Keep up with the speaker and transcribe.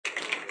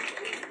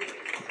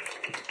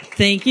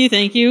Thank you.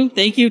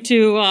 Thank you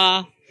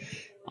to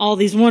all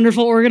these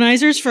wonderful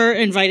organizers for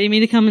inviting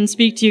me to come and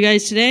speak to you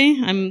guys today.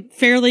 I'm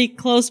fairly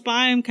close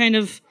by. I'm kind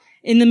of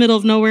in the middle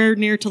of nowhere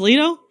near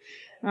Toledo.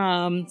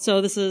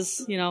 So this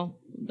is,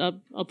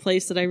 a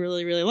place that I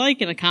really, really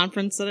like and a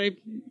conference that I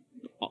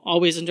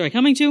always enjoy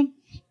coming to.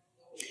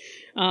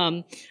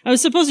 I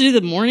was supposed to do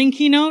the morning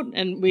keynote,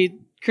 and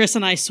Chris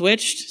and I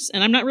switched,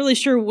 and I'm not really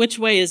sure which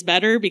way is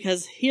better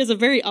because he has a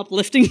very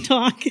uplifting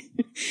talk,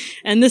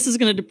 and this is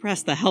going to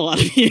depress the hell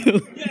out of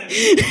you.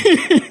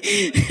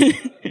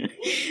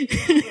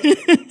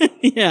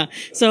 Yeah.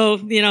 So,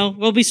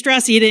 we'll be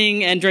stress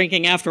eating and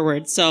drinking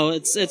afterwards. So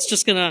it's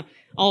just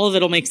all of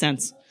it'll make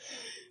sense.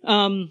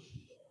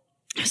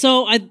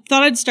 So I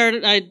thought I'd start,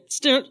 I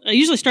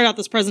usually start out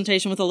this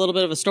presentation with a little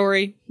bit of a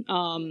story.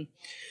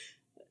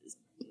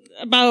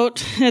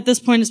 At this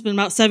point, it's been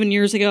about 7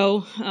 years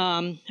ago.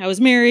 I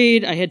was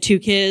married. I had 2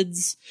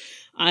 kids.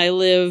 I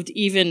lived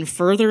even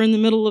further in the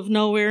middle of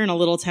nowhere in a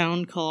little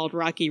town called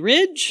Rocky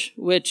Ridge,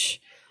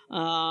 which,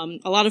 a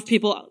lot of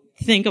people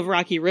think of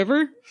Rocky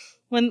River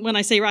when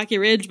I say Rocky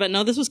Ridge, but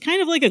no, this was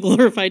kind of like a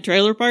glorified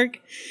trailer park,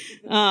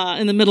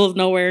 in the middle of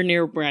nowhere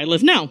near where I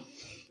live now.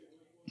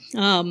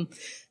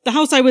 The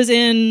house I was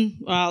in,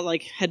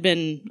 had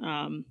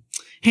been,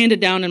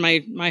 handed down in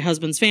my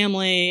husband's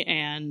family,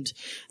 and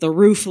the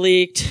roof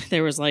leaked.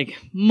 There was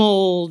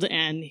mold,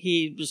 and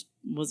he just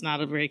was not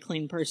a very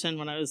clean person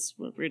when we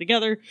were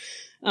together.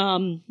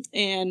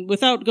 And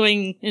without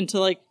going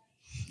into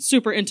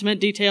super intimate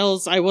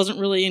details, I wasn't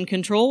really in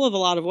control of a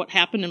lot of what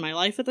happened in my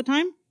life at the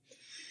time.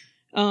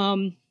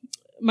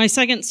 My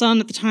second son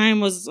at the time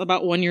was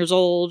about 1 year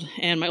old,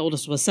 and my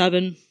oldest was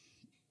 7.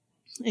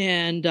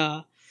 And,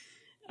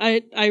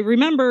 I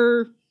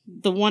remember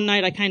the one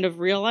night I kind of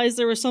realized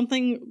there was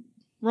something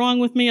wrong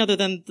with me other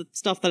than the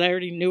stuff that I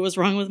already knew was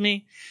wrong with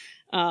me.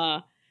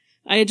 I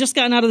had just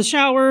gotten out of the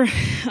shower.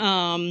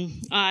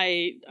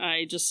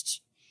 I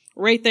just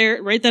right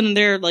then and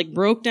there,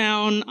 broke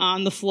down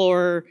on the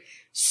floor,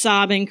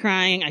 sobbing,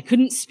 crying. I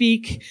couldn't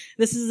speak.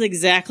 This is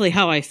exactly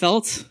how I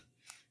felt.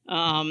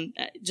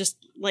 Just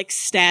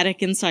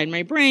static inside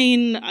my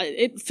brain.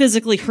 It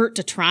physically hurt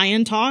to try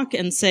and talk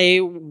and say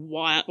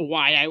why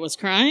I was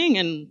crying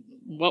and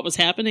what was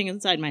happening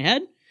inside my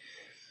head.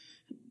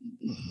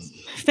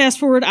 Fast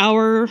forward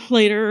hour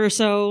later or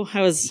so, I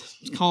was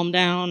calmed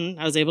down.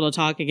 I was able to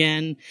talk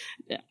again.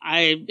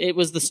 It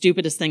was the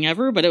stupidest thing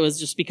ever, but it was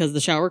just because the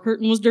shower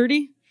curtain was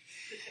dirty.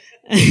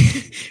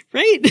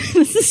 Right?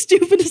 It's the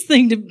stupidest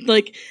thing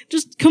to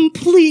just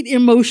complete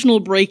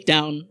emotional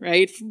breakdown,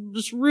 right?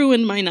 Just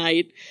ruined my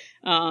night,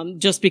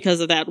 just because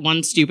of that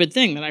one stupid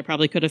thing that I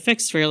probably could have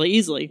fixed fairly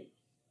easily.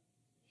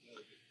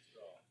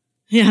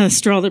 Yeah, the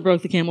straw that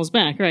broke the camel's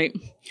back, right?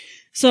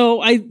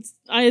 So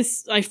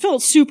I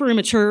felt super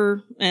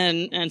immature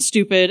and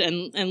stupid,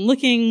 and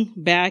looking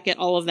back at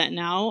all of that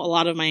now, a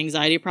lot of my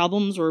anxiety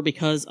problems were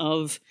because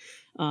of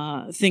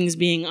things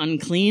being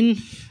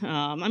unclean.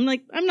 I'm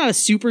not a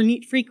super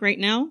neat freak right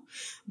now,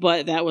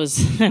 but that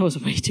was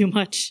way too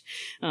much.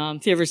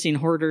 If you ever seen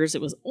Hoarders, it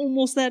was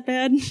almost that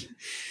bad.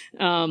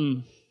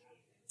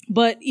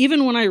 But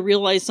even when I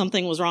realized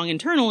something was wrong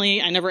internally,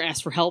 I never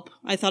asked for help.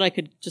 I thought I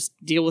could just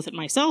deal with it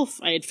myself.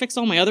 I had fixed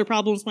all my other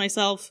problems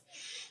myself.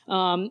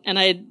 And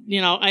I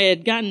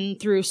had gotten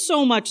through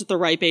so much at the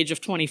ripe age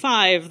of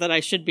 25 that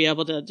I should be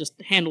able to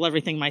just handle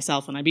everything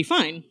myself and I'd be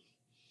fine.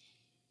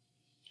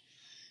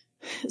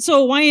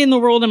 So why in the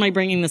world am I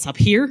bringing this up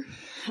here?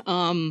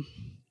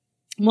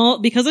 Well,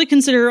 because I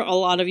consider a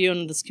lot of you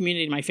in this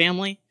community my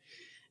family,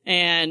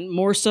 and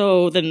more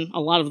so than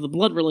a lot of the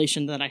blood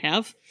relation that I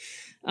have.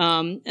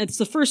 It's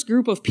the first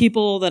group of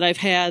people that I've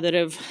had that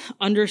have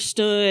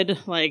understood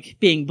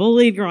being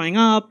bullied growing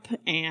up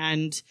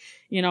and,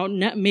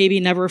 maybe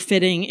never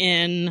fitting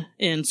in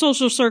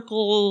social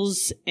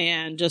circles,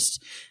 and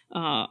just,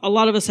 a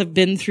lot of us have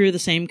been through the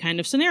same kind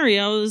of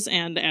scenarios,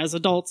 and as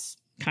adults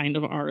kind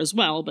of are as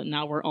well, but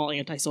now we're all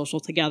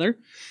antisocial together.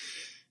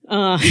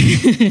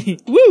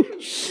 Woo!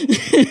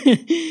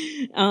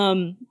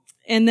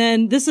 And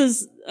then this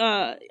is,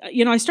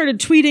 I started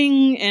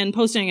tweeting and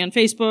posting on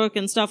Facebook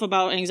and stuff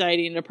about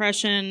anxiety and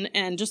depression,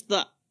 and just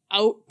the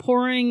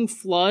outpouring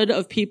flood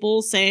of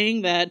people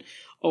saying that,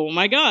 oh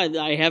my God,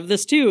 I have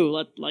this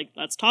too.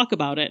 Let's talk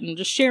about it, and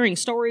just sharing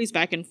stories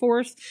back and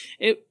forth.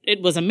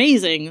 It was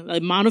amazing, the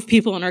amount of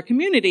people in our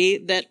community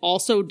that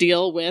also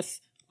deal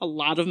with a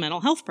lot of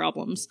mental health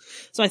problems.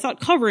 So I thought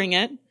covering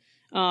it,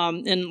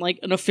 in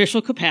an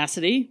official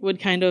capacity would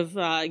kind of,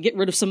 get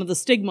rid of some of the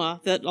stigma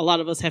that a lot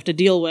of us have to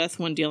deal with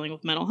when dealing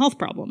with mental health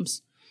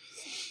problems.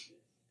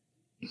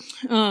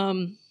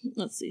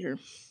 Let's see here.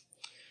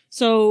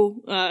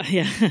 So,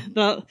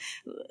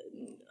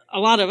 a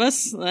lot of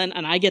us,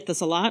 and I get this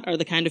a lot, are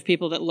the kind of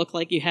people that look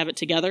like you have it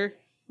together,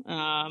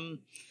 and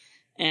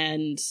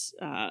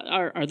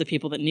are the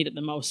people that need it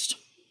the most.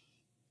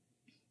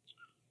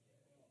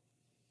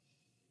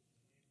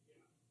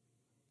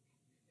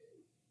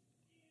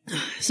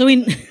 So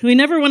we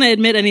never want to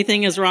admit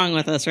anything is wrong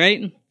with us,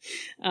 right?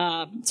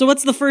 So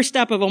what's the first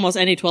step of almost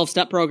any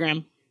 12-step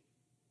program?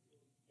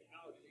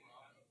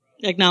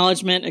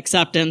 acknowledgement,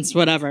 acceptance,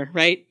 whatever,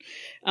 right?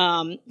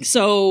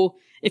 So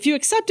if you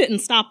accept it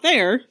and stop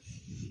there,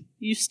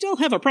 you still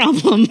have a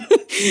problem.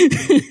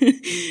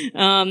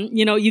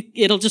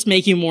 It'll just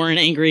make you more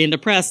angry and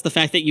depressed, the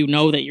fact that you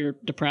know that you're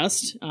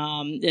depressed,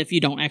 if you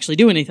don't actually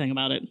do anything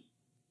about it.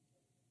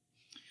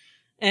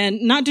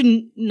 And not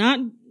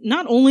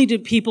only do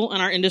people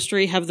in our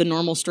industry have the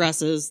normal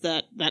stresses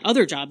that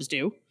other jobs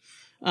do.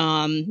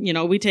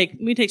 We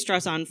take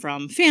stress on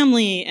from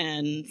family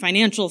and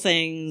financial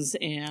things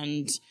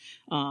and,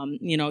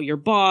 your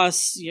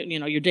boss,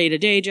 your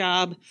day-to-day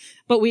job.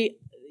 But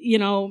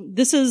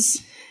this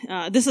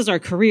is our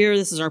career.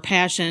 This is our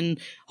passion.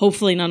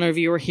 Hopefully none of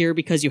you are here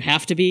because you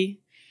have to be,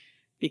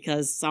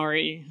 because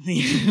sorry,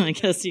 I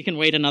guess you can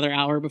wait another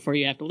hour before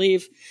you have to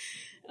leave.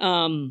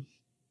 The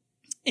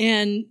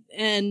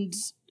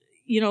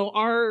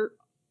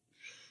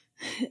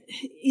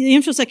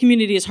Infosec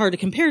community is hard to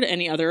compare to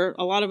any other.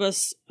 A lot of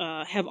us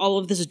have all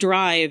of this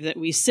drive that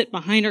we sit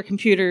behind our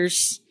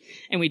computers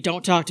and we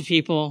don't talk to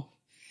people.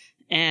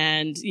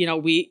 And,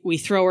 we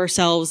throw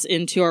ourselves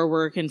into our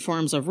work in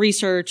forms of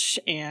research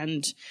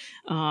and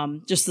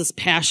just this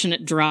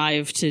passionate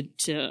drive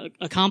to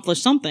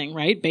accomplish something,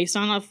 right? Based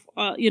on,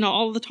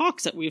 all of the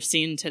talks that we've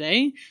seen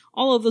today.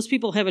 All of those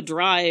people have a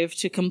drive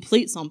to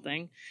complete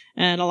something.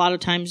 And a lot of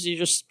times you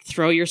just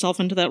throw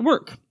yourself into that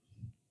work.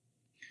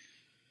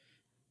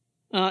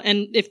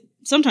 And if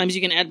sometimes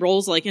you can add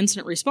roles like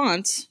incident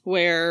response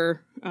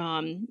where,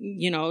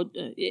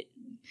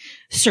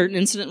 certain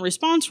incident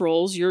response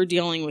roles, you're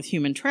dealing with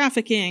human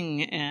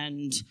trafficking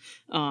and,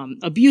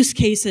 abuse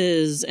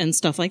cases and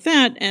stuff like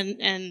that.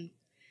 And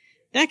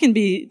that can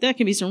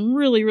be some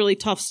really, really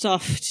tough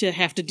stuff to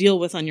have to deal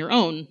with on your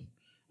own.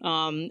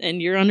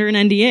 And you're under an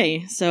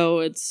NDA. So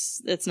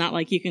it's not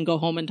like you can go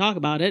home and talk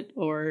about it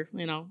or,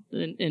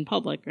 in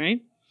public,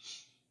 right?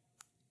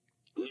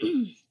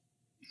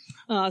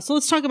 So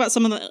let's talk about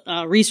some of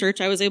the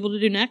research I was able to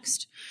do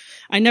next.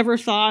 I never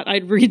thought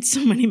I'd read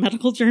so many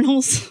medical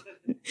journals.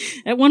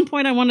 At one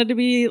point, I wanted to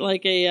be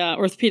like a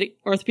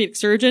orthopedic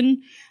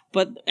surgeon,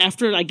 but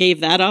after I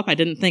gave that up, I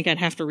didn't think I'd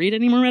have to read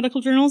any more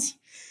medical journals.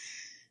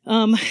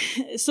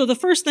 So the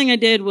first thing I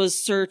did was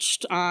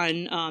searched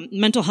on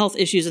mental health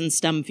issues in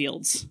STEM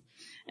fields,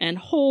 and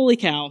holy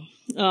cow,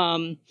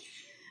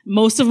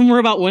 most of them were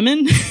about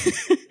women.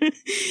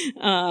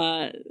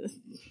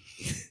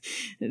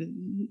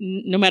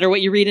 No matter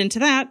what you read into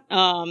that,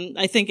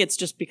 I think it's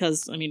just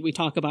because, we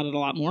talk about it a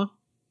lot more.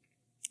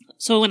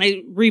 So when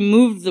I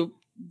removed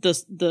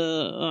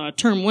the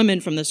term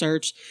women from the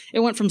search, it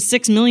went from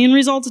 6 million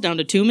results down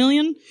to 2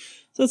 million.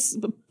 So it's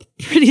a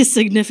pretty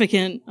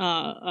significant,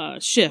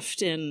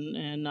 shift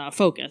in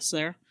focus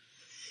there.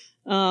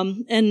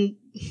 And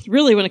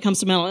really when it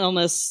comes to mental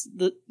illness,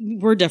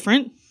 we're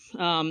different.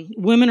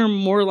 Women are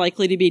more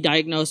likely to be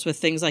diagnosed with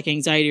things like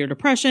anxiety or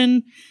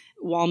depression,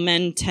 while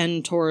men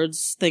tend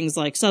towards things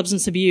like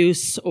substance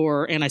abuse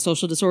or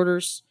antisocial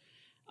disorders.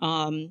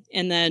 But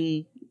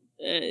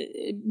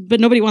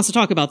nobody wants to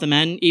talk about the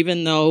men,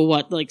 even though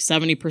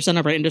 70%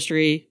 of our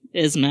industry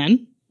is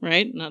men,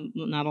 right?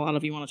 Not a lot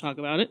of you want to talk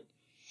about it.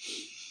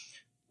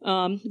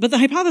 But the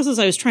hypothesis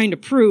I was trying to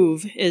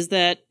prove is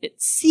that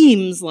it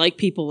seems like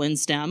people in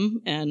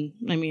STEM, and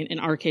in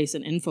our case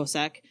in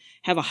Infosec,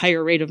 have a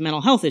higher rate of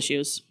mental health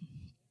issues.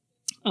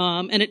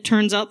 And it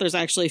turns out there's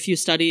actually a few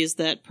studies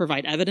that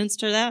provide evidence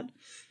to that.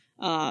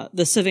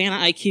 The Savannah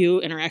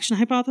IQ interaction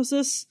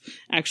hypothesis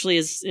actually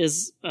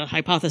is a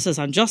hypothesis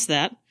on just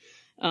that.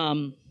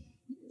 And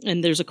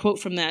there's a quote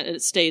from that.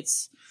 It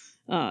states,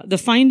 the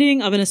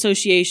finding of an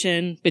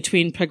association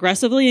between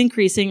progressively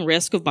increasing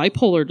risk of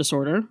bipolar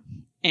disorder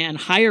and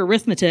higher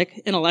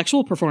arithmetic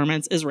intellectual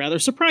performance is rather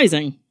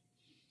surprising.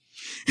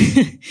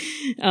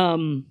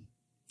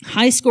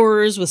 High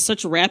scorers with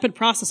such rapid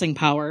processing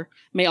power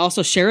may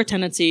also share a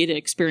tendency to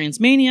experience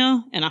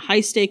mania and a high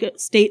state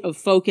of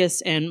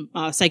focus and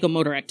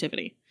psychomotor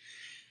activity.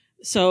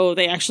 So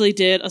they actually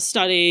did a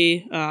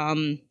study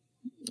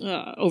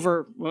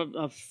over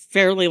a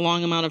fairly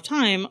long amount of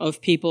time of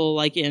people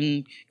like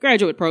in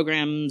graduate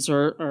programs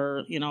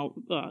or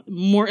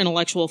more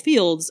intellectual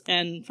fields,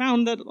 and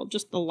found that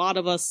just a lot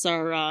of us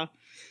are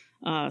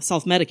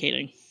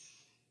self-medicating.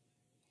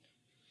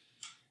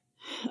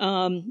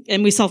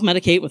 And we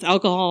self-medicate with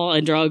alcohol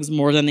and drugs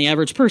more than the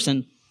average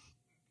person.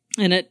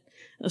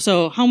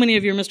 So how many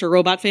of you are Mr.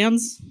 Robot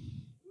fans?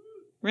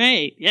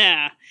 Right.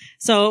 Yeah.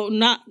 So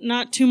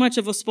not too much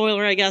of a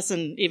spoiler, I guess.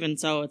 And even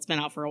so, it's been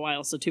out for a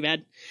while. So too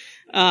bad.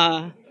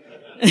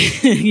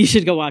 You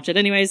should go watch it.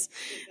 Anyways,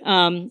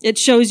 it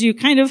shows you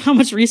kind of how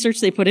much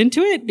research they put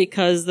into it,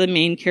 because the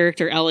main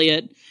character,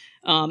 Elliot,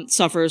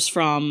 suffers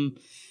from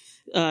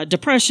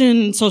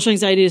depression, social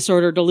anxiety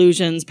disorder,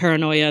 delusions,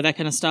 paranoia, that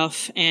kind of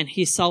stuff. And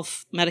he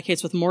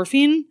self-medicates with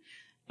morphine,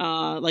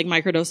 like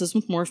microdoses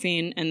with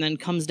morphine, and then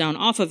comes down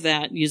off of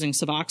that using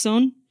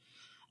Suboxone.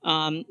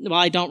 Well,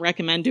 I don't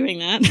recommend doing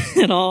that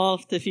at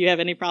all if you have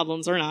any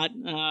problems or not.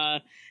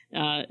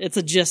 It's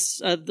a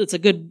gist of a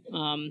good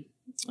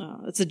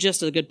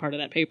part of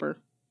that paper.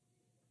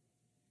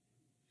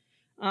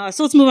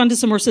 So let's move on to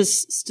some more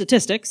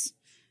statistics.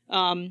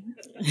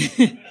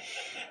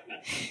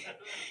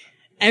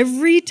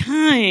 Every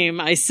time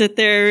I sit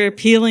there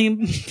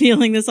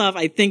peeling this off,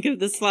 I think of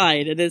this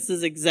slide, and this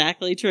is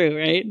exactly true,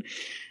 right?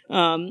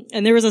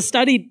 And there was a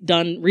study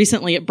done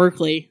recently at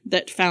Berkeley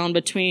that found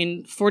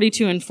between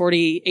 42 and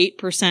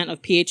 48%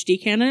 of PhD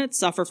candidates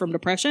suffer from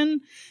depression,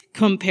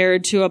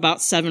 compared to about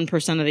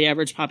 7% of the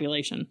average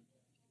population.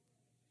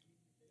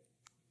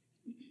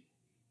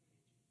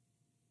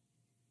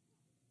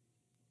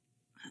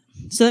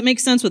 So that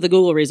makes sense with the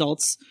Google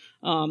results.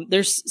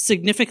 There's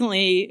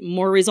significantly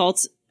more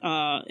results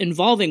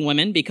involving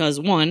women because,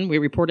 one, we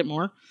report it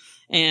more,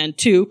 and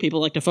two, people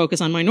like to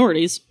focus on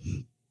minorities.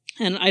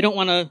 And I don't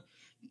want to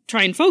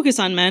try and focus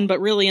on men, but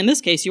really in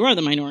this case, you are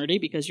the minority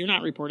because you're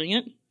not reporting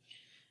it.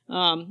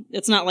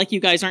 It's not like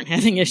you guys aren't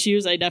having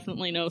issues. I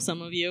definitely know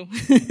some of you.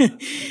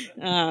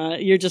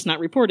 You're just not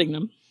reporting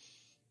them.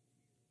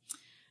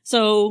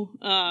 So,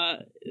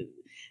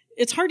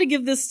 it's hard to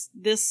give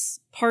this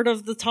part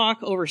of the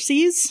talk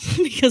overseas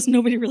because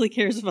nobody really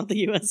cares about the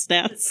U.S.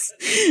 stats.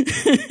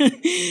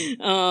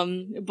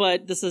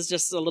 But this is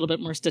just a little bit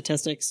more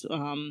statistics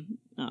from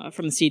the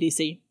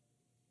CDC.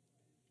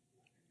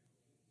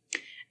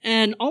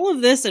 And all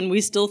of this, and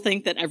we still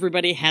think that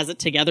everybody has it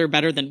together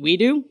better than we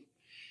do.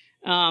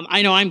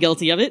 I know I'm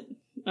guilty of it.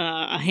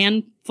 A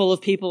handful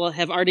of people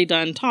have already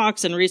done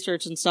talks and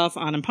research and stuff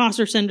on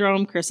imposter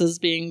syndrome. Chris is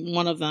being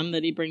one of them,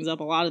 that he brings up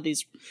a lot of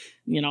these,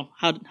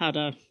 how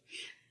to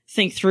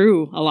think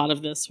through a lot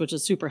of this, which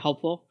is super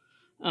helpful.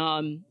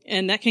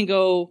 And that can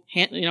go,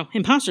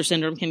 imposter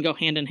syndrome can go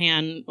hand in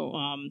hand,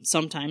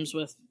 sometimes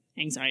with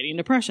anxiety and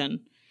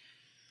depression.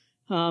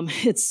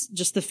 It's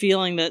just the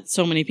feeling that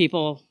so many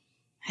people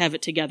have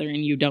it together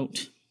and you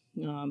don't.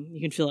 You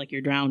can feel like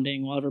you're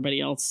drowning while everybody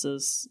else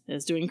is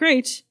doing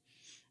great.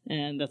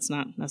 And that's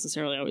not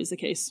necessarily always the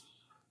case.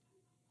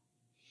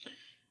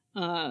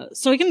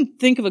 So I can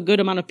think of a good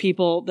amount of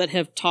people that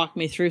have talked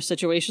me through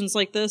situations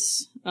like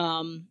this,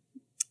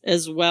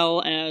 as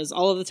well as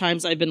all of the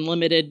times I've been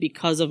limited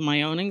because of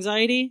my own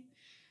anxiety.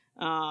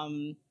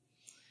 So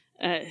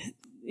I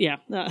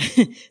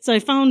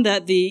found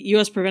that the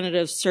U.S.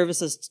 Preventative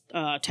Services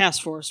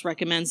Task Force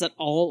recommends that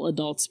all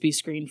adults be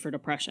screened for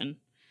depression.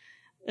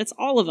 It's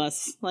all of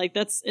us. Like,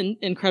 that's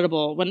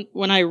incredible.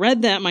 When I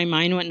read that, my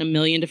mind went in a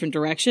million different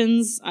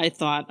directions. I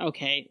thought,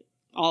 okay,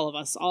 all of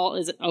us,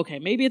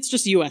 maybe it's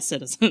just U.S.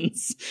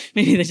 citizens.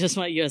 Maybe they just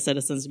want U.S.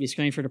 citizens to be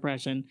screened for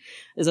depression.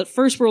 Is it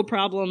first world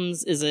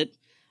problems? Is it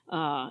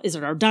our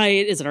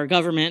diet? Is it our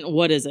government?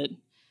 What is it?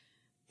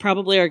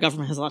 Probably our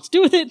government has a lot to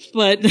do with it,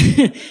 but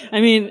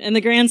I mean, in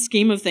the grand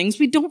scheme of things,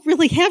 we don't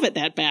really have it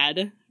that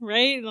bad,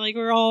 right? Like,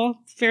 we're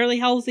all fairly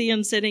healthy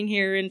and sitting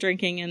here and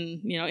drinking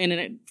and, in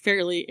a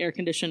fairly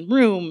air-conditioned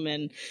room.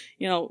 And,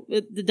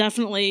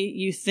 definitely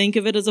you think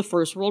of it as a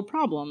first world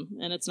problem,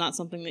 and it's not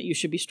something that you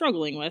should be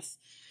struggling with.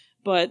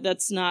 But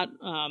that's not,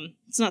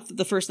 it's not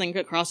the first thing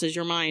that crosses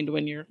your mind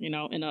when you're, in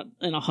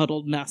a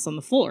huddled mess on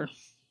the floor.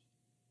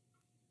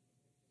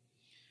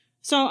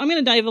 So I'm going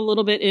to dive a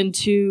little bit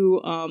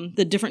into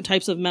the different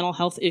types of mental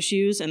health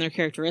issues and their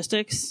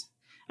characteristics.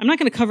 I'm not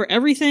going to cover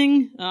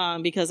everything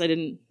because I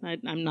do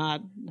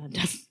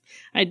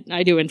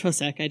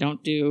Infosec. I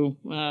don't do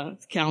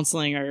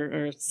counseling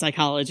or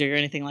psychology or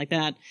anything like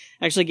that.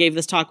 I actually gave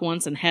this talk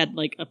once and had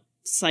like a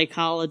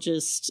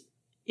psychologist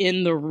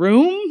in the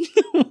room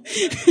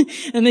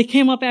and they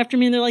came up after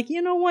me and they're like,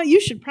 you know what,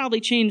 you should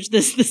probably change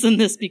this and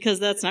this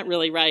because that's not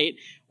really right,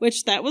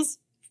 which that was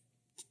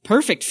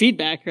perfect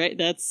feedback, right?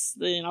 That's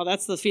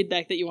the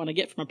feedback that you want to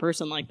get from a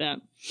person like that.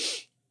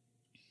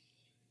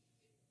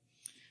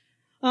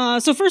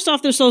 So first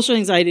off, there's social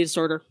anxiety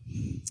disorder.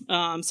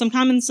 Some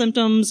common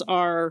symptoms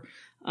are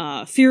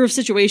fear of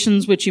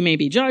situations which you may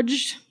be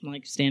judged,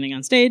 like standing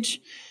on stage,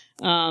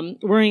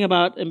 worrying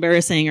about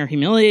embarrassing or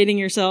humiliating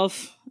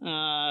yourself,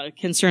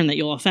 concern that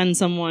you'll offend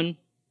someone,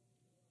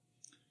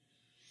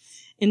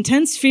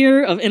 intense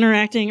fear of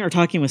interacting or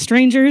talking with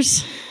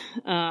strangers,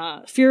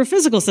 fear of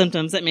physical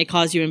symptoms that may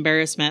cause you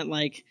embarrassment,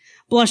 like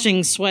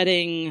blushing,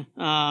 sweating,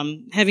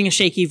 having a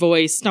shaky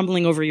voice,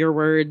 stumbling over your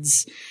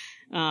words.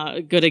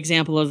 A good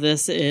example of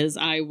this is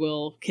I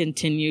will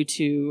continue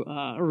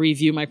to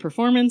review my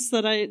performance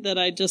that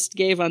I just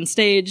gave on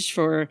stage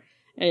for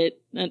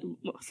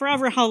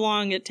forever how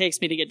long it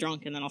takes me to get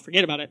drunk, and then I'll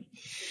forget about it.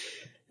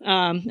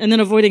 And then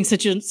avoiding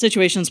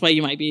situations where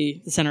you might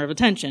be the center of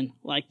attention,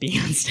 like being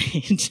on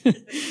stage.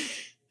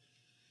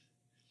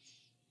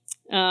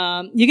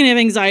 You can have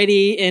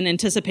anxiety in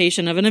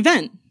anticipation of an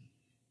event.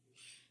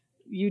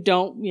 You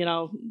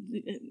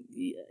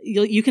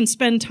can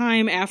spend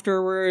time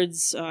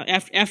afterwards,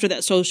 after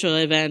that social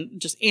event,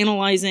 just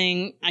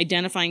analyzing,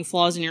 identifying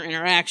flaws in your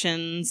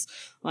interactions.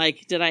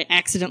 Like, did I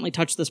accidentally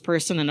touch this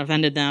person and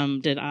offended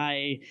them? Did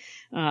I,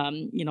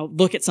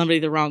 look at somebody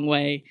the wrong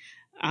way?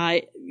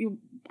 I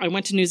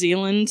went to New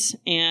Zealand,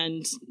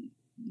 and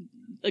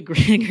a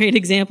great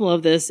example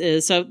of this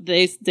is, so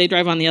they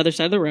drive on the other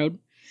side of the road.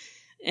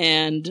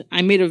 And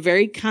I made a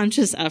very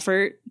conscious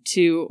effort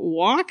to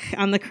walk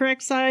on the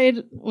correct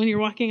side when you're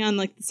walking on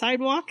like the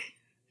sidewalk,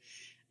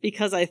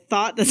 because I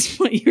thought that's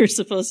what you were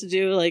supposed to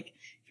do. Like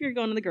if you're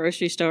going to the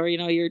grocery store, you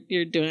know,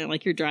 you're doing it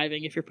like you're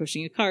driving if you're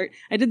pushing a cart.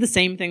 I did the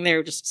same thing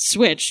there, just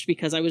switched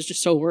because I was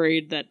just so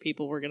worried that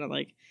people were going to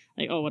like,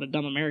 oh, what a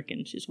dumb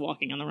American. She's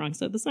walking on the wrong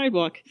side of the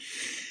sidewalk,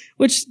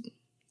 which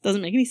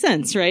doesn't make any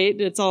sense, right?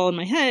 It's all in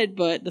my head,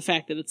 but the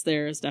fact that it's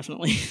there is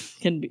definitely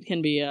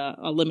can be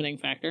a limiting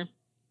factor.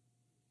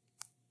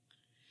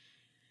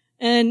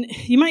 And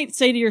you might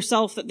say to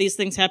yourself that these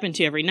things happen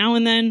to you every now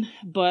and then,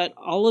 but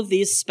all of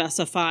these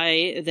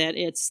specify that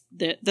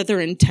that they're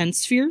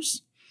intense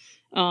fears.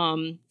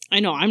 I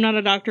know I'm not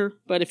a doctor,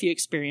 but if you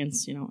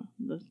experience, you know,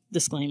 the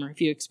disclaimer, if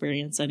you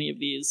experience any of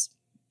these,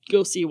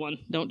 go see one.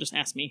 Don't just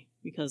ask me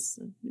because,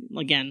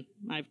 again,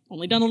 I've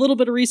only done a little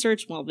bit of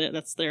research. Well,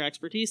 that's their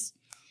expertise.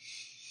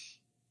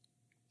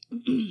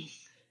 You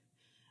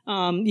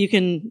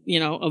can,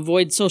 you know,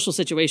 avoid social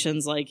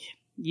situations like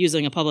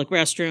using a public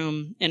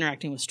restroom,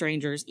 interacting with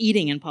strangers,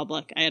 eating in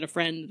public. I had a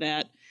friend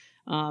that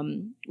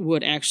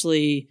would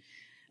actually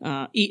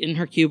eat in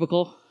her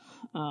cubicle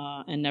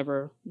and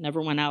never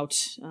went out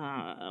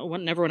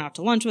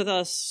to lunch with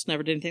us,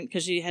 never did anything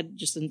because she had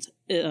just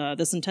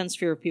this intense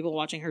fear of people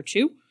watching her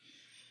chew.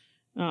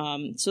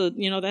 So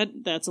you know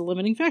that's a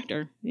limiting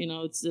factor. You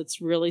know, it's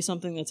really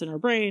something that's in her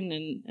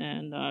brain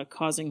and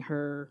causing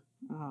her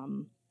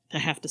to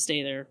have to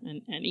stay there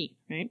and eat,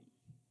 right?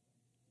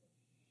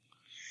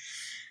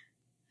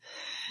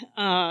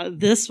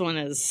 This one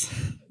is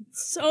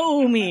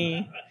so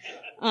me.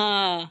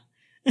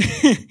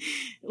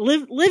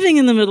 Living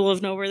in the middle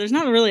of nowhere, there's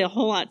not really a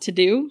whole lot to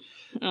do.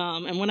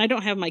 And when I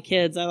don't have my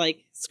kids, I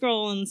like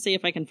scroll and see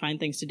if I can find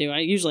things to do. I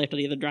usually have to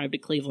either drive to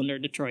Cleveland or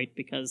Detroit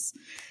because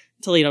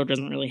Toledo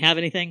doesn't really have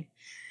anything.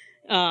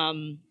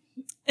 Other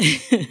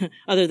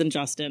than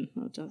Justin.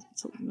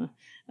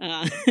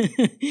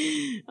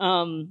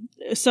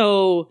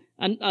 So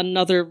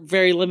another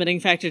very limiting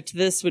factor to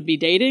this would be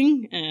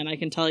dating. And I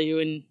can tell you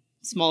in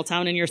small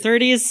town in your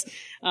 30s,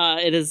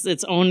 it is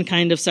its own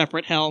kind of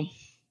separate hell.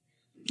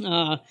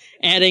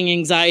 Adding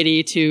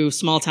anxiety to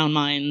small town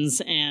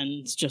minds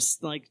and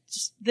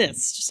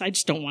I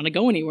just don't want to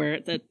go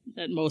anywhere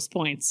at most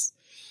points.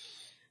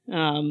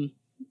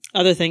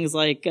 Other things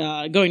like,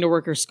 going to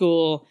work or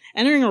school,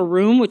 entering a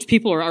room which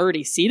people are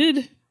already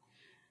seated.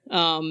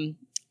 I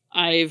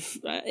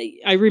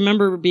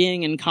remember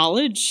being in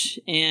college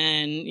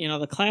and, you know,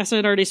 the class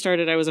had already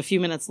started. I was a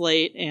few minutes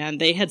late and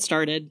they had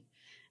started.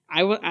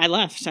 I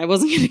left. I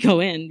wasn't going to go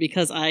in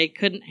because I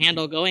couldn't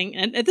handle going.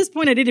 And at this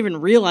point, I didn't even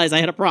realize I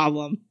had a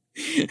problem.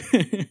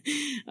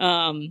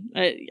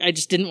 I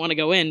just didn't want to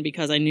go in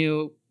because I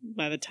knew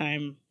by the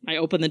time I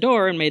opened the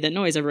door and made that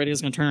noise, everybody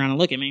was going to turn around and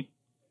look at me.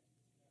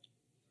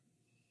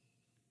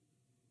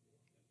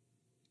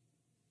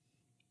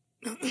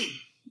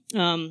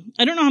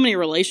 I don't know how many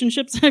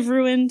relationships I've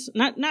ruined.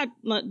 Not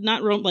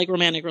like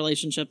romantic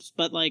relationships,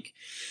 but like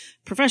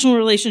professional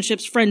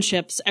relationships,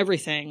 friendships,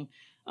 everything.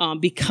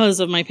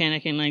 Because of my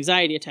panic and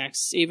anxiety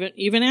attacks,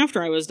 even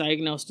after I was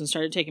diagnosed and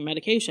started taking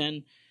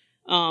medication,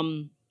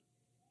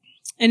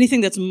 anything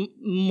that's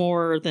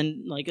more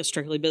than like a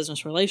strictly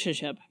business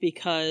relationship,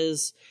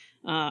 because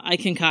I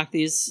concoct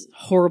these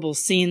horrible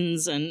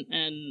scenes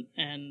and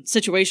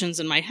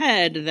situations in my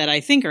head that I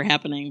think are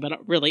happening,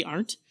 but really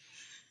aren't.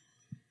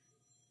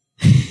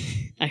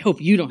 I hope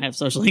you don't have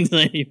social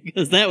anxiety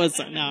because that was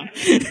no.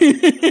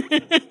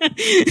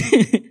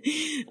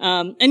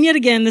 And yet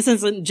again, this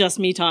isn't just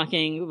me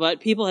talking,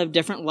 but people have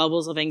different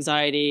levels of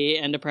anxiety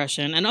and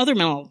depression and other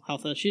mental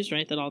health issues,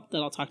 right? That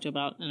I'll talk to you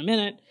about in a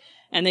minute,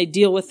 and they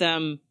deal with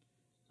them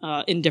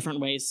in different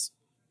ways.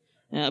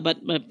 But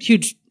a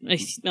huge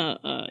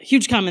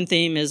common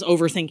theme is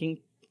overthinking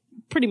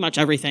pretty much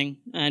everything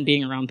and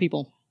being around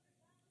people.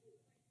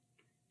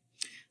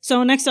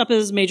 So next up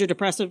is major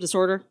depressive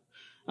disorder.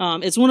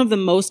 It's one of the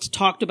most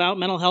talked about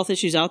mental health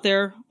issues out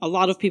there. A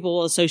lot of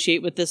people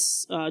associate with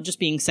this just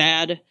being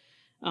sad.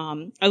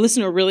 I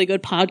listen to a really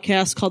good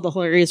podcast called The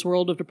Hilarious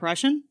World of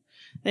Depression.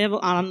 They have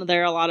on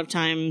there a lot of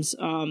times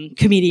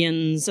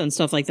comedians and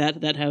stuff like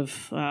that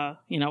have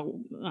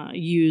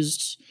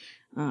used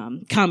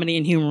comedy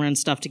and humor and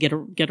stuff to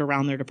get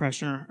around their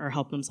depression or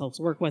help themselves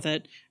work with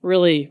it.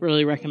 Really,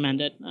 really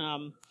recommend it.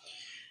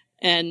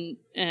 And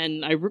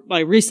I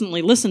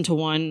recently listened to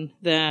one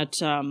that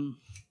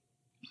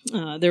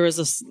there was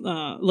this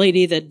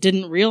lady that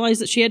didn't realize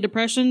that she had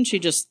depression. She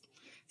just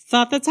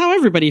thought that's how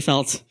everybody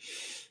felt.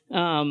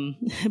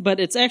 But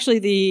it's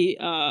actually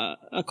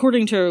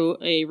according to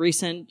a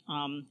recent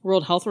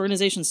World Health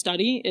Organization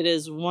study, it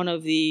is one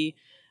of the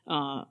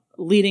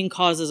leading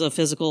causes of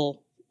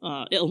physical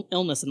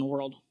illness in the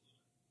world.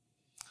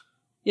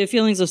 You have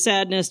feelings of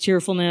sadness,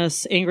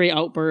 tearfulness, angry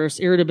outbursts,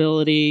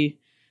 irritability,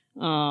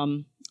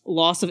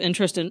 loss of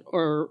interest in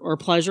or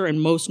pleasure in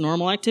most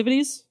normal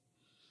activities.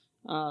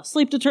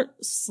 Sleep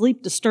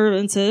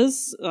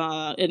disturbances,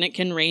 and it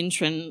can range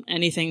from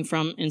anything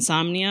from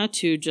insomnia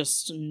to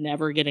just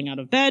never getting out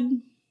of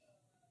bed,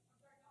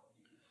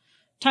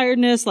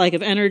 tiredness, lack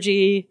of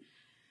energy,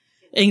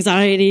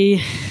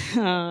 anxiety.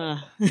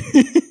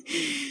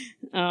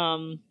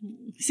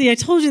 See, I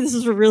told you this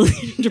is a really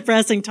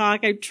depressing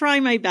talk. I try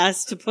my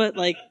best to put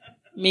like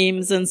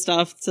memes and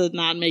stuff to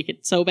not make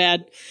it so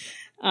bad.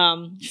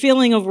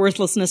 Feeling of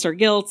worthlessness or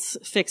guilt,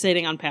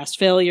 fixating on past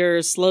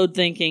failures, slowed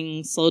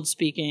thinking, slowed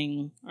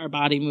speaking, or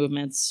body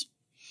movements.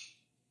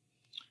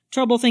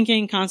 Trouble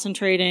thinking,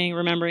 concentrating,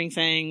 remembering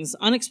things,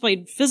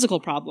 unexplained physical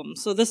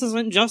problems. So this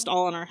isn't just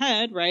all in our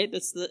head, right?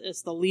 It's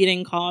the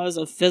leading cause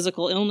of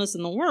physical illness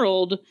in the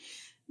world.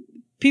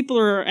 People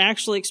are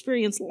actually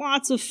experience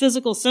lots of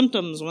physical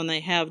symptoms when they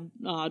have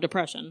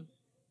depression.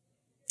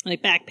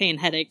 Like back pain,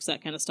 headaches,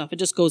 that kind of stuff. It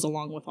just goes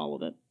along with all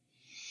of it.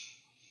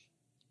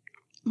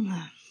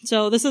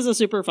 So this is a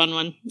super fun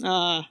one.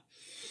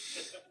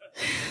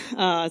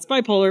 It's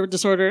bipolar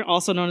disorder,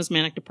 also known as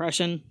manic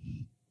depression.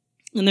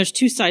 And there's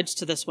two sides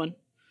to this one.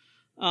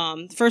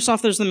 First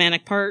off, there's the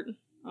manic part.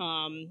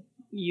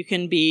 You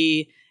can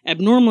be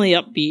abnormally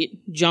upbeat,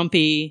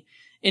 jumpy,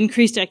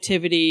 increased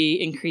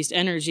activity, increased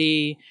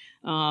energy.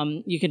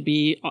 You can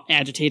be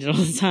agitated all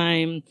the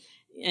time.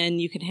 And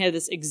you can have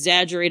this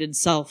exaggerated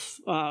sense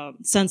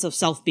of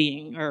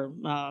self-being or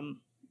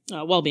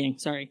well-being,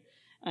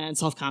 and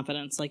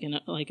self-confidence, like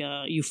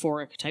a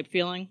euphoric type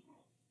feeling.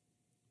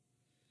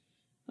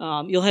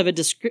 You'll have a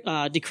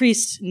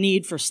decreased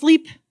need for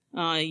sleep.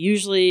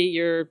 Usually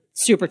you're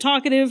super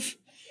talkative,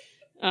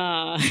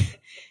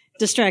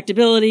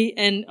 distractibility,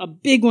 and a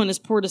big one is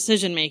poor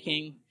decision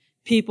making.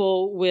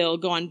 People will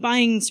go on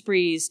buying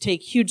sprees,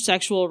 take huge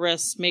sexual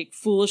risks, make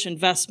foolish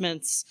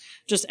investments,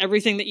 just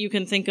everything that you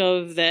can think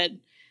of that,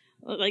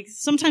 like,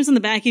 sometimes in the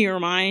back of your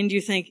mind,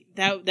 you think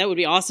that would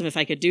be awesome if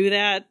I could do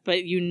that,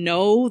 but you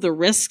know the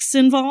risks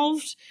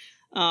involved.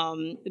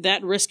 That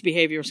risk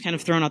behavior is kind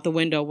of thrown out the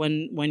window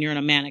when you're in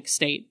a manic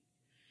state.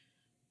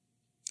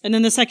 And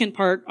then the second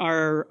part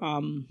are,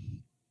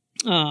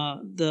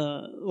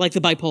 the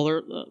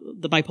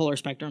bipolar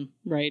spectrum,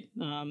 right?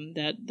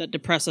 That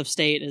depressive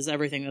state is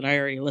everything that I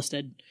already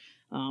listed,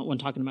 when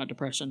talking about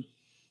depression.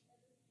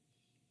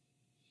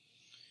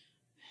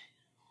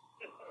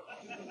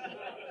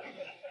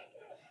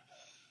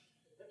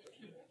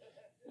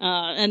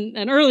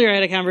 And earlier I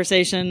had a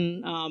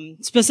conversation,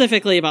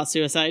 specifically about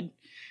suicide.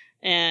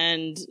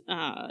 And,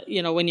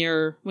 when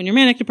you're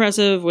manic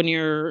depressive, when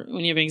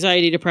you have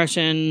anxiety,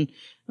 depression,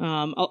 a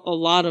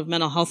lot of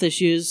mental health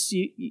issues,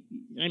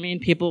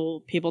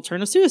 people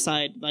turn to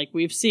suicide. Like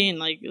we've seen,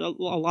 like a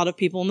lot of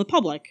people in the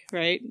public,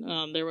 right?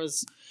 There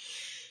was,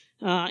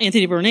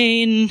 Anthony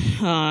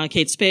Bourdain,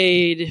 Kate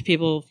Spade,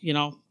 people,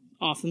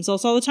 off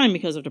themselves all the time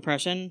because of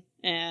depression.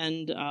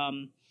 And,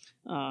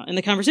 in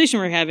the conversation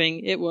we're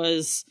having, it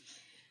was,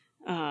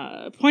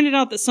 pointed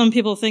out that some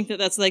people think that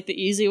that's like the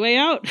easy way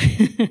out,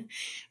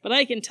 but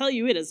I can tell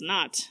you it is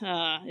not.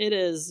 It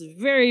is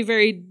very,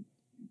 very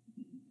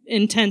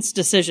intense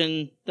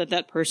decision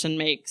that person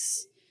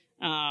makes,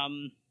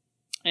 and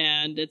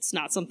it's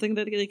not something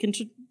that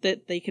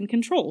they can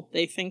control.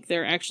 They think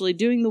they're actually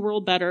doing the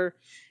world better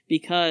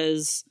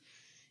because,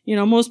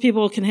 most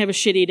people can have a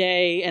shitty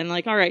day and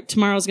like, all right,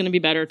 tomorrow's going to be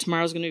better.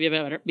 Tomorrow's going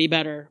to be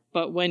better.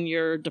 But when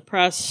you're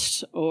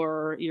depressed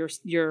or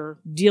you're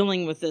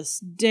dealing with this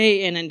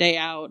day in and day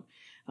out,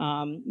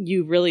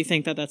 you really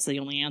think that that's the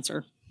only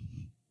answer.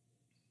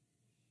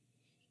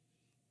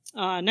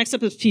 Next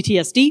up is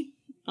PTSD.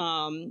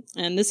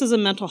 And this is a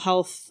mental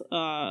health,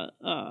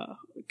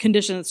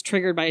 condition that's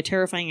triggered by a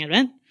terrifying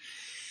event,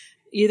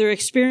 either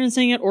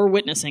experiencing it or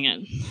witnessing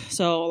it.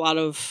 So a lot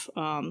of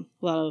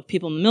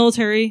people in the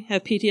military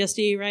have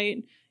PTSD,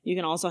 right? You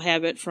can also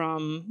have it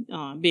from,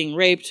 being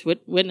raped,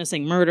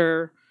 witnessing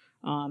murder,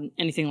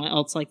 anything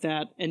else like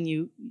that. And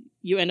you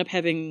end up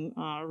having,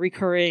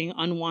 recurring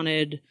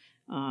unwanted,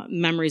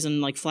 memories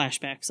and like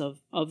flashbacks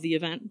of the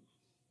event.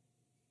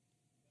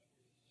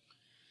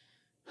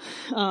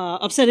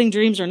 Upsetting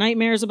dreams or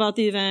nightmares about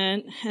the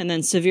event, and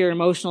then severe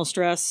emotional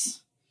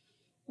stress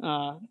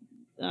of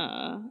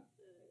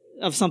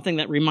something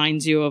that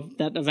reminds you of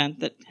that event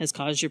that has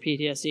caused your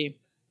PTSD.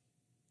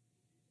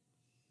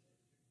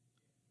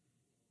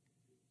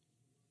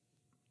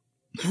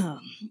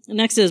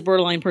 Next is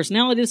borderline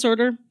personality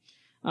disorder.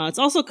 It's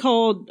also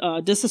called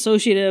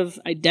dissociative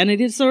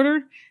identity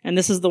disorder, and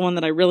this is the one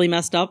that I really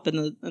messed up,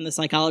 and the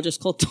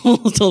psychologist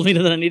told me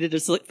that I needed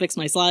to fix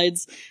my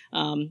slides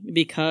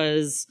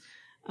because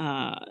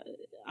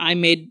I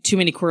made too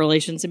many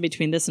correlations in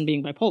between this and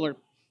being bipolar.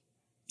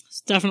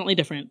 It's definitely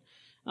different.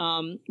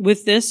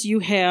 With this, you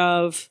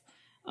can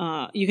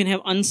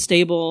have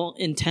unstable,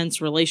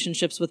 intense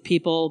relationships with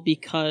people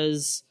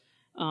because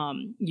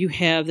you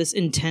have this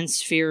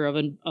intense fear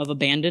of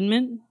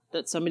abandonment,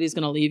 that somebody's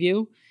going to leave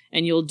you.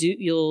 And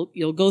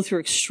you'll go through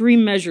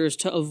extreme measures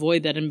to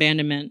avoid that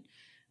abandonment,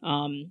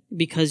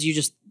 because you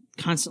just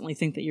constantly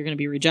think that you're going to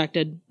be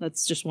rejected.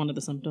 That's just one of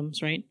the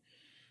symptoms, right?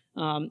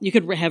 You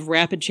could have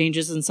rapid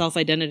changes in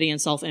self-identity and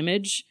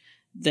self-image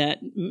that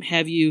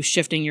have you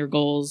shifting your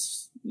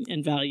goals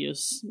and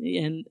values,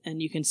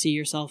 and you can see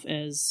yourself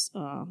as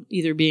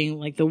either being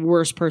like the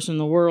worst person in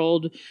the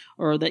world,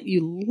 or that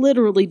you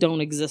literally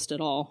don't exist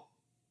at all.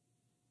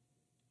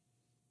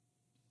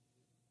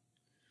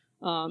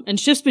 And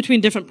shifts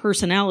between different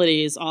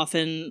personalities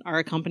often are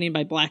accompanied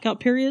by blackout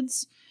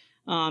periods.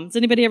 Has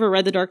anybody ever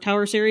read the Dark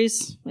Tower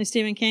series by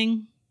Stephen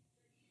King?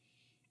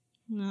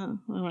 No.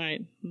 All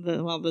right.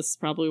 Well, this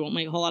probably won't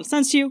make a whole lot of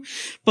sense to you,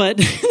 but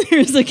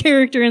there's a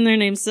character in there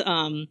named,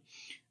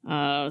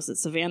 was it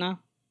Savannah?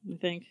 I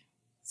think.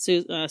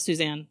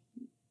 Suzanne.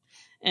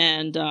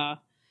 And,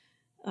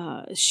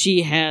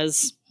 she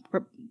has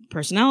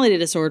personality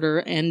disorder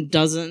and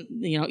doesn't,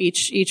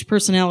 each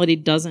personality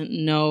doesn't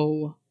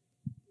know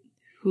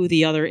who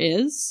the other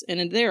is.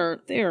 And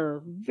they're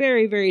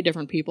very, very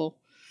different people.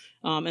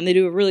 And they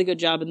do a really good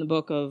job in the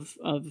book of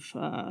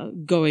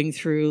going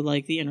through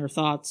like the inner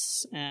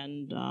thoughts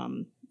and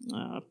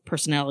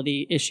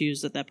personality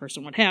issues that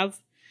person would have.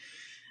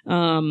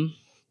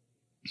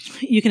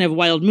 You can have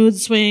wild mood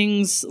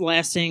swings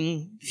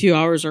lasting a few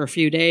hours or a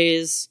few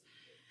days.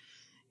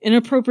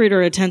 Inappropriate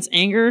or intense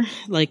anger,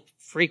 like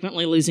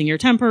frequently losing your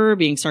temper,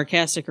 being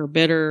sarcastic or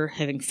bitter,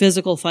 having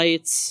physical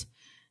fights.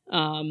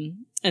 And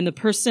the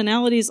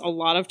personalities a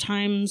lot of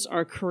times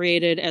are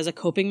created as a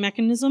coping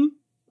mechanism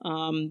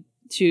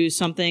to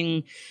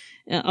something.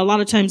 A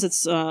lot of times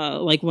it's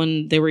like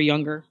when they were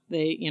younger,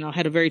 they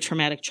had a very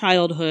traumatic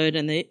childhood,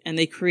 and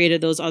they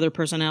created those other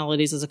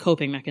personalities as a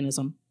coping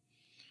mechanism.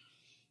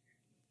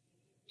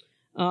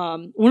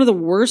 One of the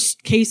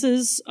worst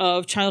cases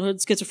of childhood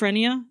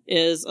schizophrenia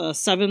is a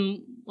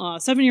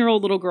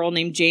 7-year-old little girl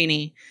named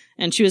Janie,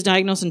 and she was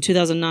diagnosed in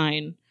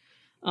 2009.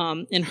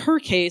 In her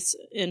case,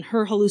 in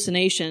her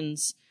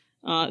hallucinations,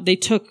 they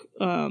took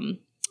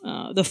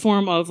the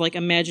form of like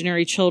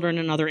imaginary children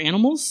and other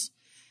animals.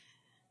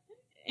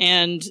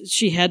 And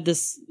she had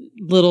this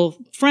little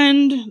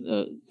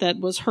friend that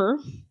was her,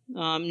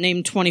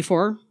 named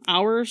 24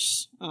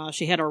 Hours.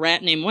 She had a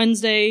rat named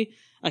Wednesday,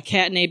 a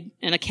cat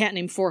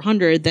named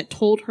 400 that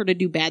told her to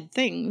do bad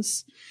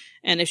things.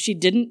 And if she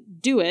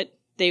didn't do it,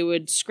 they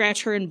would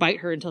scratch her and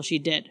bite her until she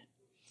did.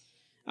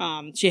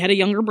 She had a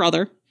younger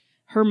brother.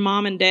 Her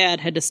mom and dad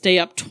had to stay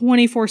up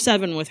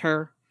 24/7 with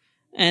her,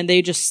 and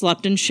they just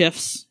slept in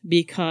shifts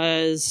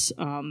because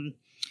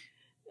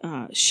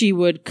she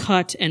would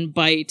cut and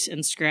bite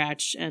and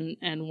scratch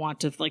and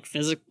want to like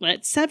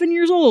at 7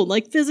 years old,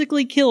 like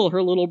physically kill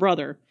her little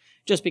brother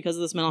just because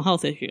of this mental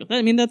health issue.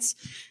 I mean, that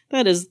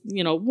is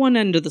one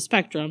end of the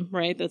spectrum,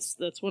 right?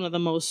 That's one of the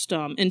most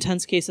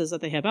intense cases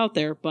that they have out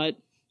there, but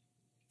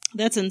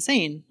that's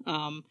insane.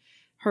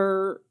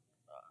 Her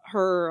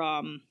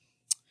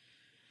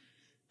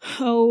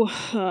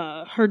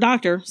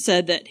doctor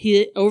said that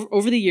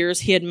over the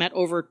years, he had met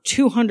over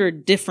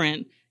 200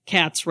 different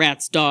cats,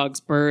 rats,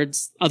 dogs,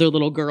 birds, other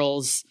little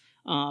girls,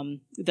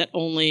 that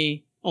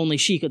only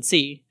she could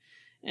see.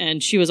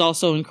 And she was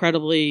also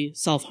incredibly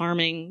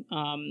self-harming,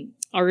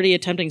 already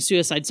attempting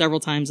suicide several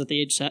times at the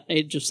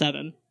age of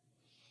 7.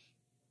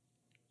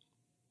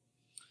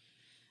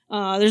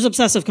 There's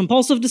obsessive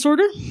compulsive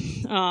disorder.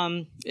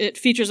 It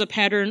features a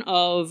pattern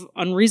of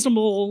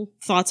unreasonable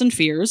thoughts and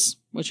fears,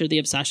 which are the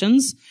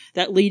obsessions,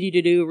 that lead you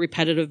to do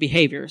repetitive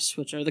behaviors,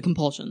 which are the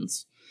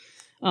compulsions.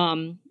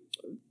 One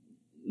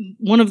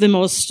of the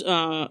most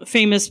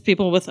famous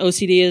people with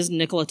OCD is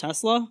Nikola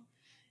Tesla.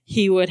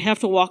 He would have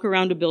to walk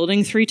around a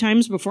building 3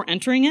 times before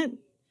entering it.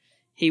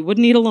 He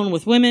wouldn't eat alone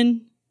with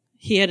women.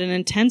 He had an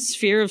intense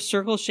fear of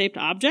circle-shaped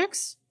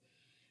objects.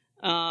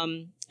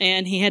 And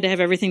he had to have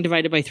everything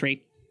divided by 3.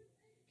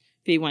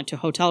 If he went to a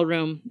hotel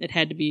room, it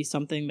had to be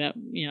something that,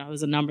 it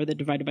was a number that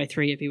divided by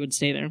 3 if he would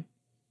stay there.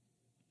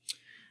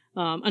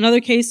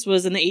 Another case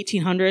was in the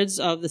 1800s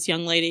of this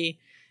young lady.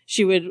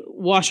 She would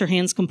wash her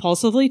hands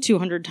compulsively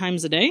 200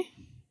 times a day,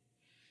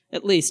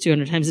 at least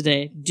 200 times a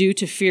day, due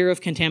to fear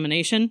of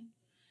contamination.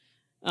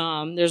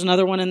 There's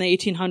another one in the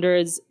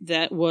 1800s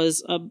that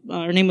was,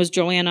 her name was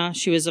Joanna.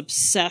 She was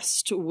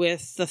obsessed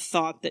with the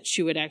thought that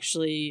she would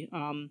actually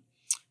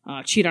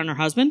cheat on her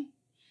husband.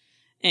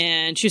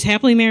 And she was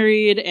happily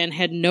married and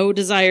had no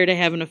desire to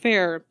have an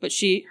affair, but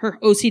her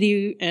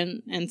OCD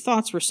and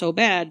thoughts were so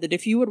bad that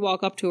if you would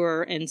walk up to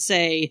her and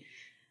say,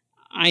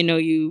 "I know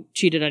you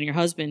cheated on your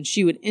husband,"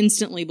 she would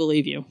instantly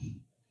believe you.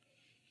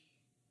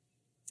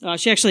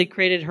 She actually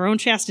created her own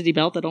chastity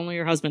belt that only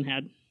her husband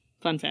had.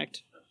 Fun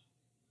fact.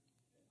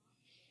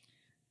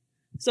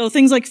 So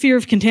things like fear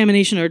of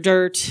contamination or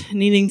dirt,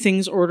 needing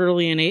things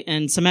orderly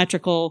and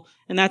symmetrical,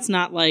 and that's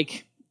not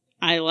like,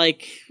 I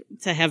like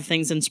to have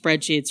things in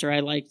spreadsheets, or I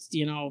like,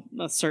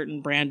 a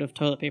certain brand of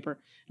toilet paper.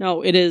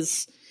 No, it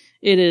is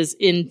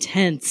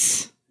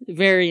intense,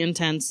 very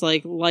intense,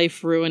 like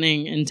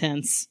life-ruining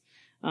intense,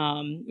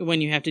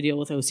 when you have to deal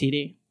with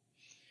OCD.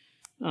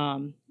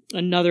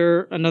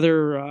 Another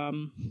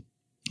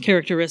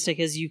characteristic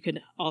is you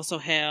could also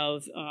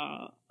have,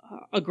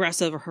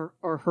 aggressive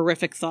or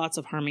horrific thoughts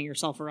of harming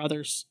yourself or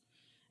others,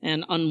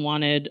 and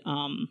unwanted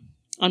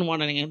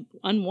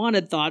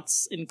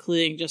thoughts,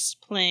 including just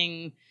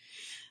playing,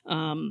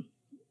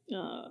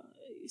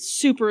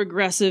 super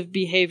aggressive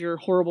behavior,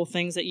 horrible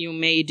things that you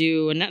may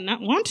do and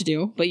not want to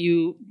do, but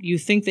you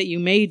think that you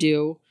may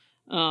do,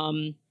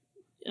 in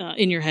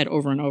your head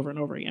over and over and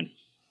over again.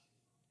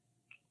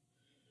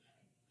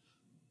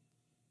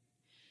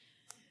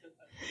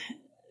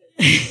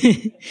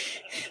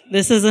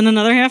 This isn't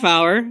another half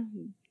hour.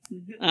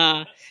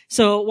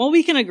 So while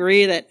we can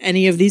agree that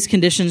any of these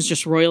conditions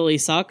just royally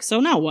suck, so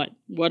now what?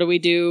 What do we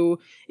do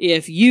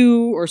if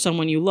you or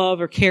someone you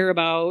love or care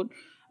about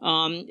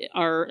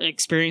are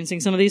experiencing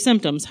some of these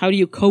symptoms? How do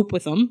you cope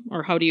with them,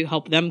 or how do you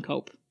help them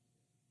cope?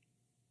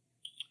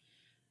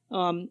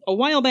 A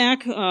while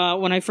back,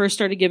 when I first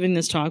started giving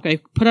this talk, I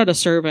put out a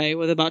survey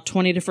with about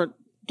 20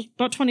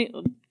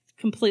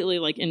 completely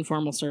like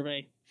informal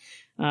survey,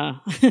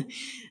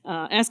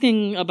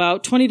 asking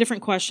about 20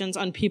 different questions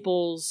on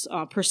people's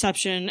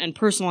perception and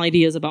personal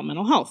ideas about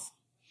mental health.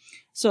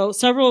 So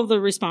several of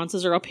the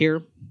responses are up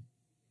here.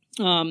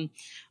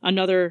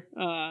 Another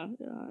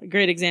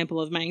great example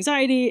of my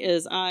anxiety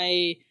is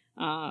I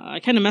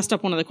kind of messed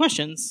up one of the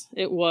questions.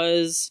 It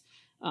was,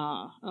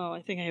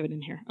 I think I have it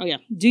in here. Oh yeah.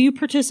 Do you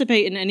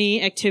participate in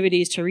any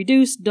activities to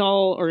reduce,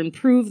 dull, or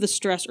improve the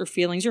stress or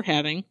feelings you're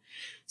having,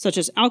 such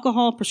as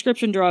alcohol,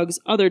 prescription drugs,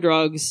 other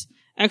drugs,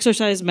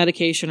 exercise,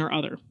 medication, or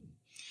other?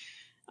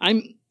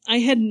 I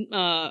had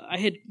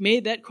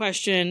made that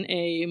question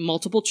a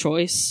multiple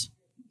choice.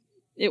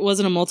 It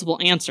wasn't a multiple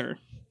answer.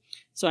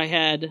 So I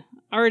had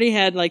already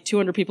had like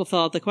 200 people fill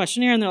out the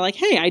questionnaire, and they're like,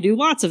 hey, I do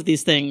lots of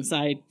these things.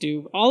 I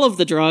do all of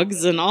the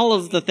drugs and all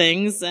of the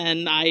things,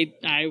 and I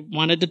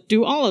wanted to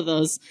do all of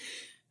those.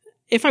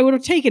 If I would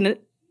have taken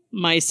it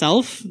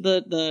myself,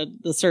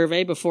 the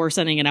survey before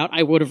sending it out,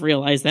 I would have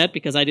realized that,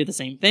 because I do the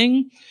same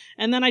thing.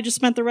 And then I just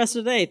spent the rest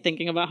of the day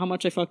thinking about how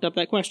much I fucked up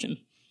that question.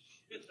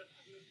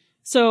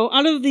 So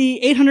out of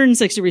the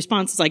 860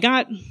 responses I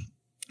got,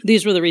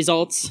 these were the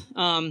results.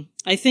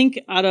 I think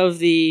out of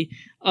the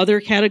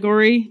other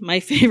category, my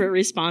favorite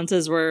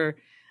responses were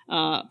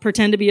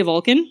pretend to be a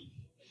Vulcan,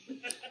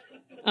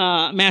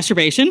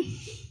 masturbation,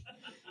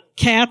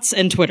 cats,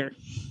 and Twitter.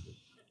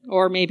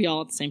 Or maybe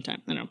all at the same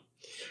time. I don't know.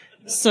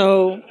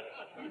 So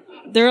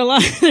there are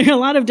a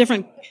lot of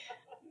different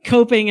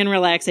coping and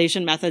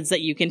relaxation methods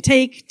that you can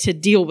take to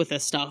deal with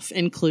this stuff,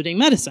 including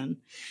medicine.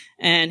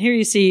 And here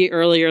you see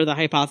earlier the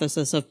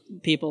hypothesis of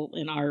people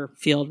in our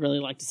field really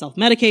like to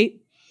self-medicate.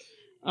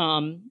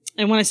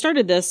 And when I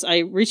started this, I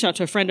reached out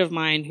to a friend of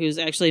mine who's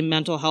actually a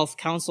mental health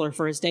counselor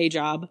for his day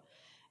job.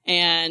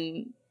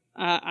 And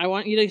I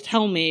want you to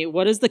tell me,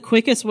 what is the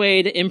quickest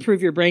way to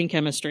improve your brain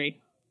chemistry?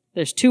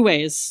 There's 2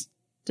 ways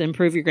to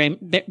improve your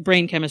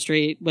brain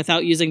chemistry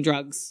without using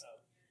drugs.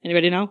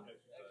 Anybody know?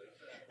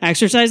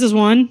 Exercise is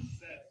one.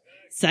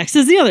 Sex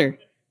is the other.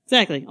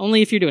 Exactly.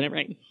 Only if you're doing it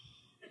right.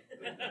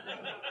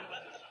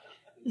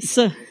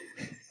 So,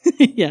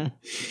 yeah.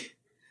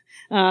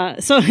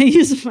 So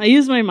I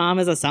use my mom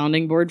as a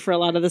sounding board for a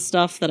lot of the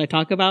stuff that I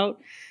talk about,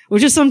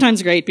 which is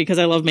sometimes great because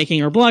I love making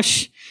her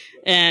blush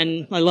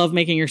and I love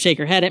making her shake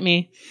her head at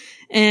me.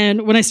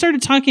 And when I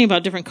started talking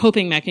about different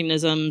coping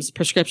mechanisms,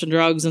 prescription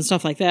drugs and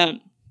stuff like that,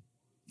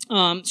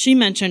 she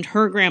mentioned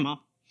her grandma.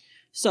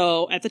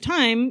 So at the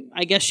time,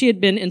 I guess she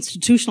had been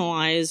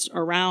institutionalized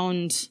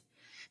around,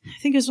 I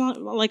think it was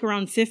like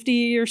around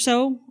 50 or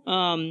so.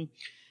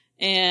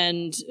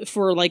 And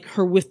for like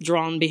her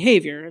withdrawn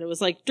behavior. And it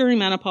was like during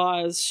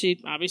menopause,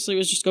 she obviously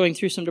was just going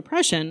through some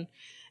depression.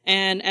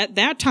 And at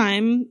that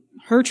time,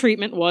 her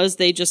treatment was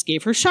they just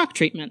gave her shock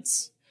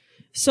treatments.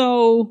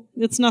 So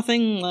it's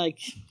nothing like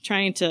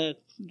trying to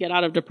get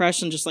out of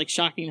depression, just like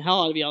shocking the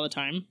hell out of you all the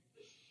time.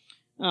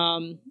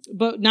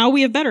 But now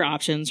we have better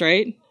options,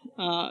 right?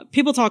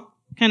 People talk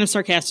kind of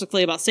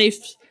sarcastically about safe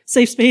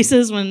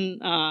spaces when,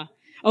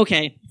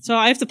 okay, so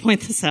I have to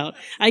point this out.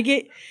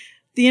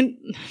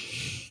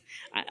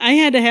 I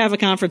had to have a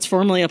conference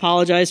formally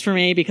apologize for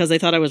me because they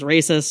thought I was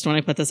racist when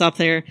I put this up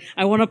there.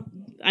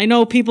 I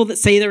know people that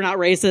say they're not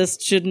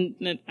racist shouldn't,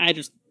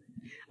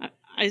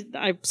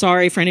 I'm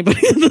sorry for anybody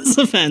that this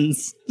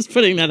offends. Just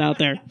putting that out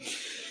there.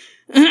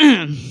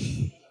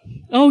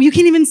 Oh, you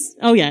can't even,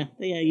 oh yeah,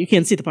 you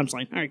can't see the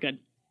punchline. All right, good.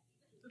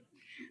 I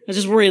was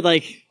just worried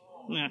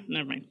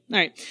never mind. All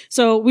right.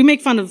 So we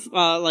make fun of,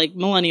 like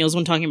millennials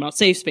when talking about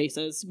safe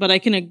spaces, but I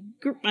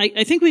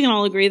think we can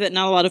all agree that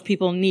not a lot of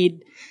people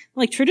need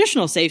like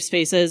traditional safe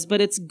spaces,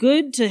 but it's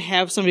good to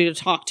have somebody to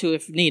talk to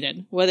if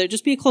needed, whether it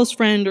just be a close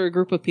friend or a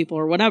group of people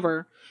or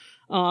whatever.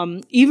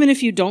 Even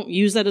if you don't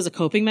use that as a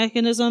coping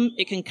mechanism,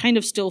 it can kind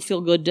of still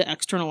feel good to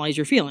externalize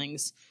your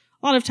feelings.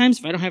 A lot of times,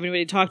 if I don't have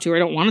anybody to talk to or I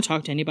don't want to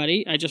talk to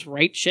anybody, I just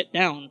write shit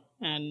down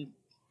and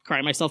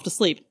cry myself to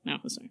sleep. No,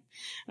 sorry.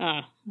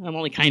 I'm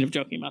only kind of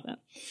joking about that.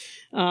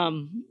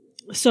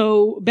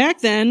 So back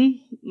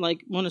then,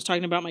 like when I was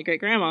talking about my great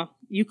grandma,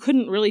 you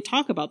couldn't really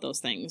talk about those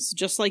things,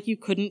 just like you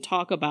couldn't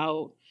talk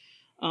about,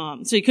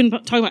 so you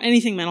couldn't talk about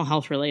anything mental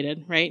health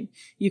related, right?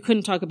 You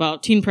couldn't talk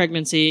about teen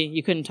pregnancy.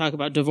 You couldn't talk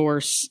about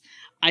divorce.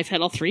 I've had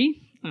all 3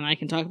 and I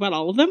can talk about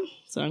all of them.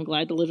 So I'm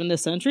glad to live in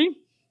this century.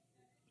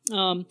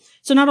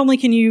 So not only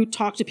can you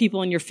talk to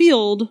people in your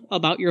field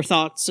about your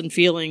thoughts and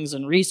feelings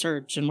and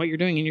research and what you're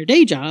doing in your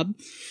day job,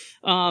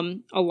 a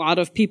lot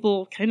of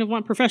people kind of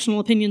want professional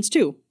opinions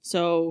too.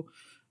 So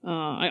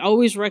I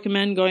always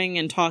recommend going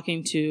and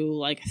talking to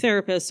like a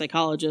therapist,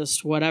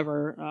 psychologist,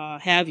 whatever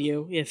have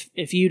you,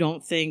 if you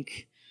don't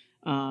think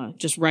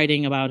just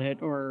writing about it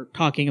or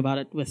talking about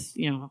it with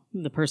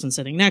the person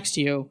sitting next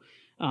to you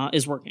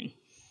is working.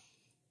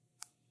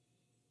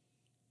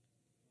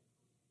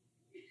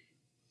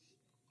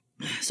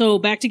 So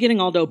back to getting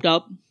all doped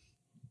up.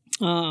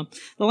 The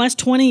last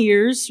 20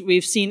 years,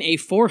 we've seen a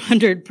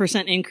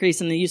 400% increase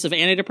in the use of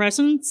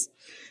antidepressants,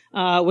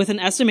 with an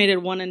estimated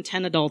 1 in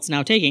 10 adults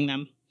now taking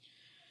them.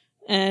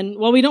 And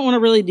while we don't want to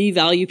really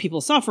devalue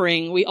people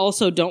suffering, we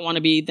also don't want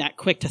to be that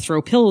quick to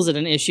throw pills at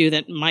an issue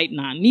that might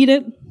not need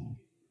it,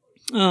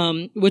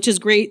 which is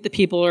great that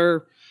people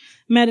are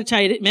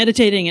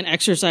meditating and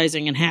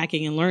exercising and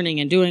hacking and learning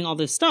and doing all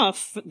this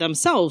stuff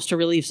themselves to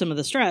relieve some of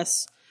the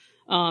stress.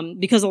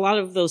 Because a lot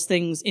of those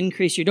things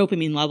increase your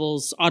dopamine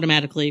levels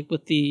automatically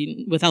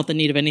without the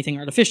need of anything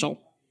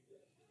artificial.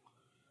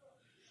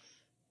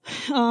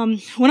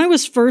 When I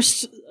was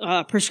first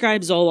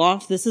prescribed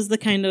Zoloft, this is the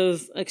kind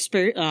of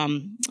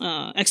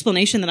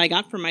explanation that I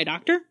got from my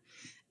doctor.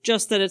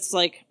 Just that it's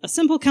like a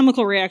simple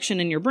chemical reaction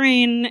in your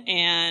brain,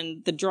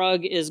 and the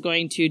drug is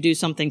going to do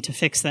something to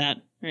fix that,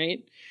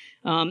 right?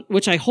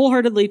 Which I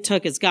wholeheartedly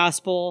took as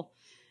gospel.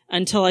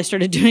 Until I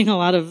started doing a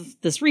lot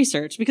of this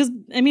research, because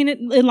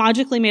it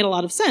logically made a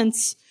lot of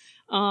sense.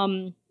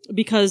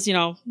 Because,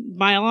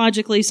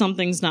 biologically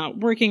something's not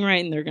working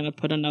right and they're going to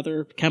put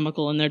another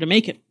chemical in there to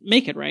make it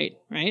right.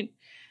 Right.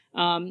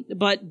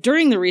 But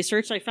during the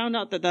research, I found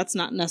out that that's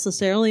not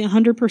necessarily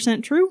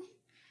 100% true.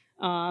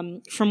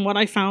 From what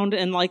I found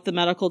in like the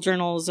medical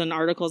journals and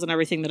articles and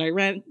everything that I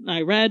read,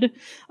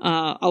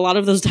 a lot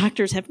of those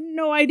doctors have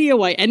no idea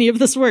why any of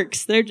this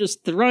works. They're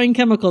just throwing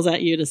chemicals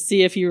at you to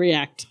see if you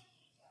react.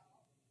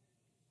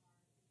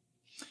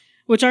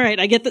 Which, all right,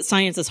 I get that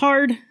science is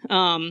hard.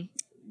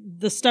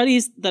 The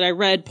studies that I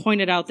read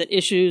pointed out that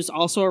issues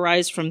also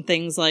arise from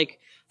things like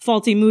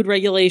faulty mood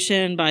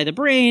regulation by the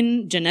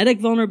brain,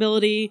 genetic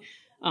vulnerability,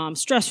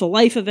 stressful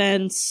life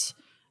events,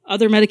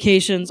 other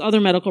medications,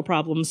 other medical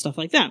problems, stuff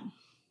like that.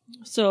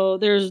 So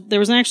there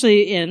was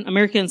actually an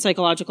American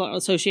Psychological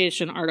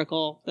Association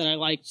article that I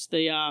liked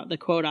the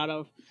quote out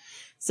of. It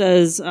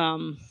says,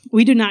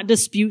 we do not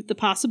dispute the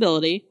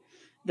possibility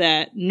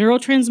that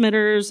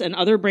neurotransmitters and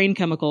other brain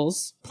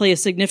chemicals play a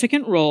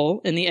significant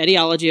role in the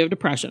etiology of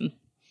depression.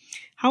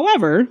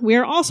 However, we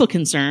are also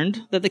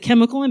concerned that the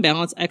chemical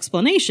imbalance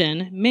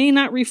explanation may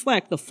not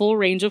reflect the full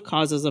range of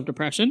causes of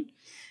depression,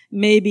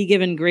 may be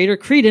given greater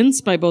credence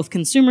by both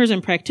consumers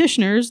and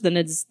practitioners than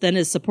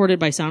is supported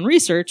by sound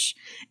research,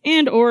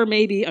 and or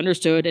may be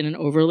understood in an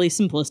overly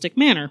simplistic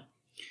manner.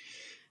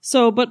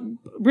 So, but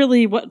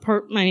really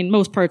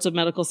most parts of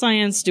medical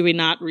science do we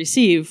not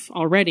receive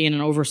already in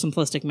an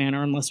oversimplistic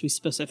manner unless we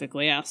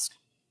specifically ask.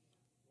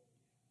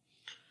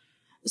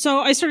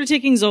 So I started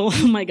taking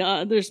Zoloft. Oh my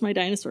God, there's my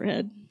dinosaur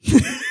head.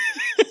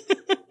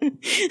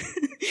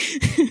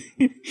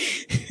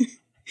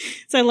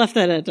 So I left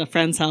that at a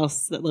friend's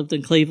house that lived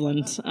in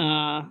Cleveland,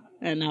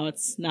 and now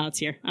it's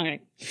here. All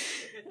right.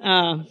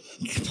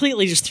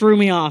 Completely just threw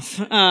me off.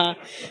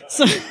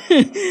 So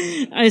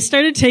I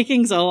started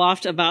taking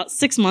Zoloft about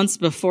 6 months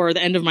before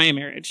the end of my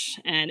marriage,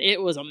 and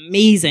it was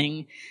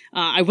amazing.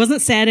 I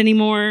wasn't sad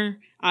anymore.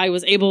 I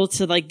was able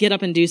to get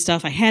up and do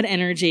stuff. I had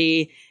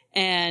energy,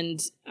 and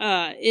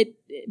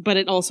but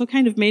it also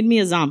kind of made me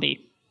a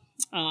zombie.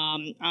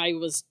 I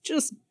was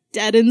just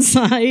dead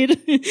inside.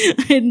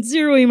 I had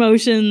zero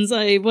emotions.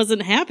 I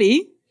wasn't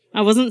happy.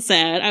 I wasn't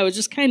sad. I was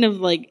just kind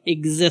of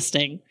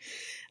existing.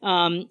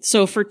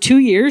 So for 2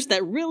 years,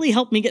 that really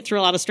helped me get through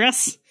a lot of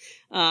stress.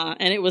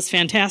 And it was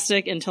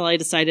fantastic until I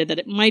decided that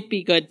it might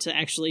be good to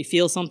actually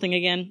feel something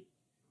again.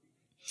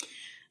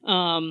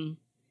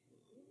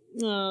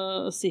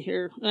 Let's see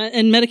here.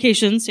 And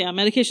medications. Yeah,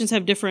 medications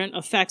have different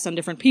effects on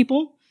different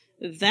people.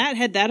 That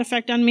had that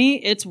effect on me.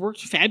 It's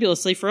worked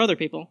fabulously for other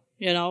people.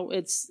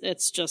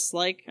 It's just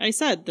like I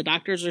said, the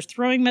doctors are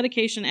throwing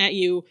medication at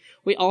you.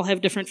 We all have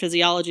different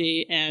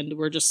physiology and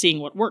we're just seeing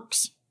what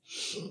works.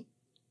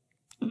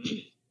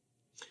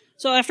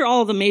 So after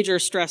all of the major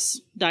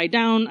stress died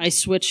down, I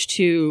switched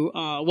to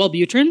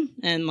Wellbutrin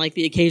and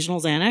the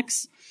occasional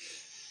Xanax,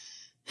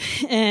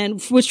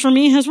 and which for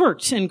me has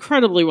worked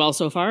incredibly well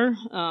so far.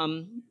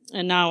 And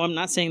now I'm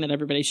not saying that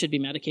everybody should be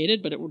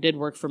medicated, but it did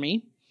work for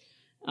me.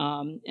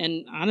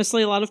 And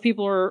honestly, a lot of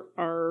people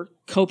are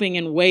coping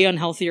in way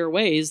unhealthier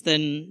ways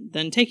than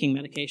taking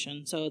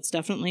medication. So it's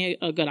definitely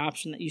a good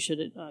option that you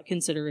should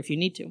consider if you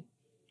need to.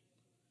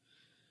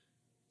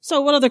 So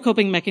what other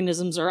coping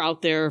mechanisms are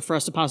out there for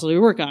us to possibly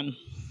work on?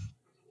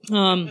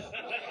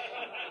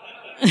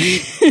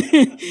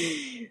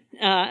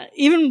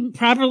 Even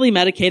properly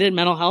medicated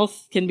mental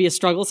health can be a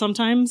struggle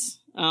sometimes.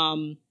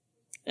 Talking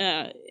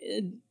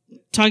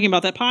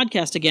about that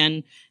podcast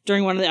again,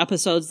 during one of the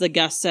episodes, the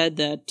guest said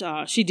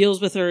that she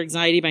deals with her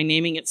anxiety by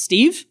naming it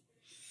Steve.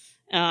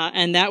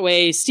 And that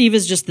way Steve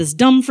is just this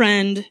dumb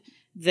friend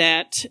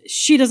that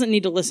she doesn't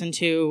need to listen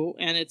to,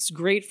 and it's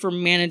great for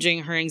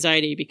managing her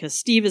anxiety because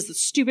Steve is the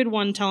stupid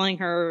one telling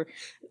her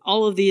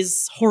all of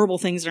these horrible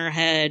things in her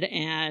head,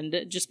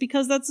 and just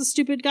because that's a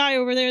stupid guy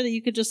over there that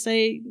you could just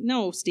say,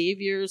 no, Steve,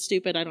 you're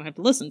stupid, I don't have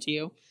to listen to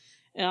you.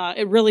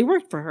 It really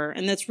worked for her,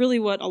 and that's really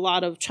what a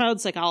lot of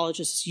child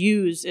psychologists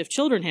use if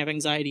children have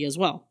anxiety as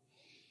well.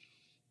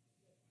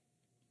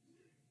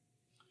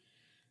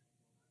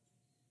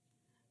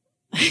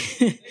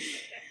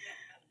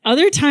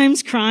 Other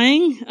times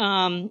crying,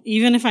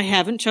 even if I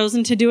haven't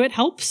chosen to do it,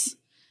 helps.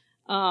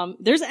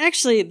 There's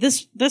actually,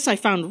 this I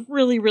found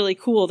really, really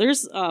cool.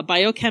 There's a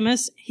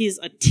biochemist. He's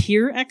a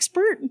tear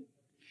expert.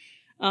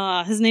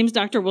 His name's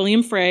Dr.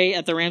 William Frey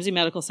at the Ramsey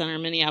Medical Center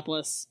in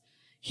Minneapolis.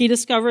 He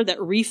discovered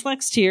that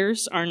reflex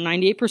tears are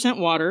 98%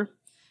 water,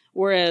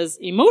 whereas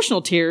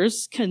emotional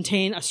tears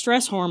contain a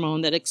stress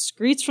hormone that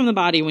excretes from the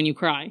body when you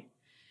cry.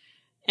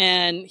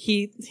 And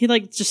he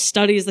like just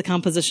studies the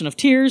composition of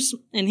tears,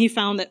 and he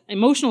found that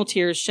emotional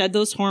tears shed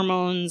those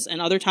hormones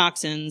and other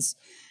toxins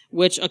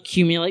which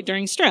accumulate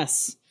during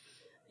stress.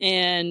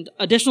 And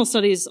additional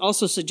studies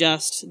also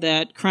suggest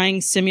that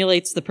crying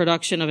simulates the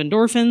production of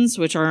endorphins,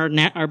 which are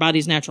our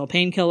body's natural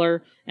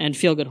painkiller, and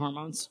feel-good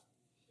hormones.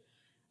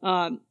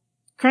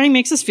 Crying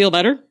makes us feel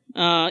better,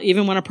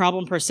 even when a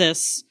problem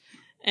persists.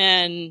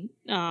 And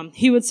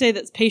he would say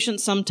that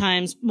patients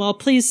sometimes, well,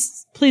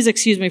 please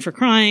excuse me for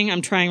crying.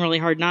 I'm trying really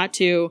hard not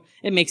to.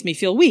 It makes me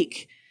feel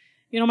weak.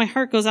 You know, my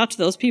heart goes out to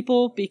those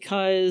people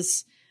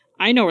because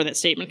I know where that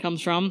statement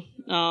comes from.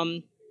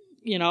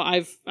 You know,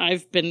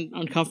 I've been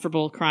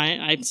uncomfortable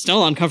crying. I'm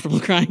still uncomfortable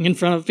crying in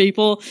front of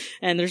people.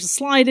 And there's a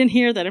slide in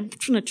here that I'm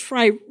going to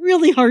try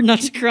really hard not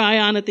to cry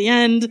on at the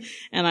end.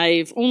 And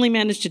I've only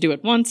managed to do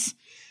it once.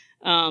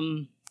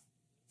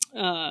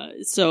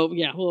 So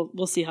yeah,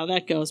 we'll see how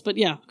that goes. But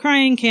yeah,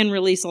 crying can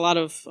release a lot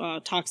of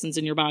toxins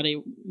in your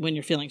body when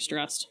you're feeling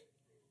stressed.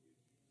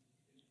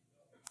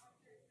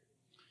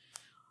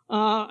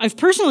 I've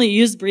personally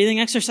used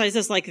breathing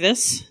exercises like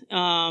this,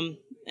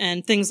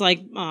 and things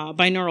like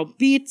binaural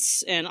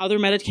beats and other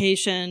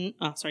meditation,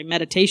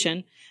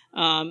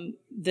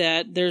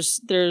 that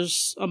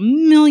there's a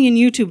million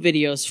YouTube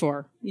videos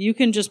for. You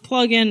can just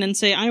plug in and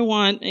say, I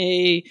want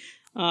a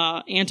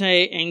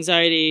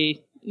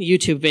anti-anxiety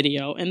YouTube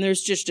video, and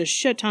there's just a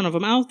shit ton of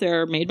them out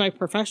there made by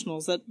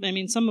professionals that, I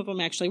mean, some of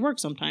them actually work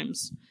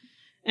sometimes.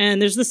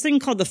 And there's this thing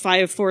called the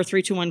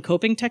 5-4-3-2-1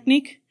 coping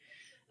technique.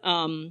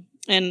 And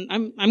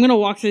I'm going to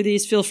walk through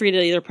these. Feel free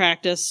to either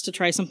practice to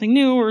try something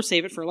new or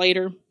save it for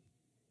later.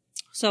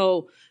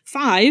 So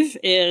 5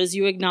 is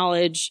you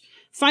acknowledge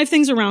 5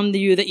 things around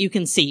you that you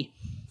can see,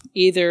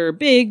 either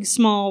big,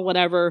 small,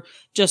 whatever.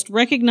 Just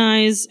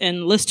recognize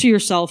and list to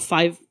yourself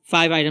 5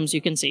 items you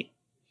can see.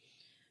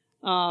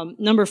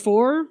 Number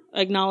 4,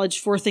 acknowledge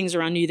 4 things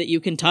around you that you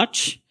can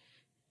touch.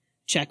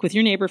 Check with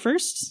your neighbor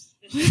first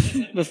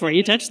before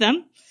you touch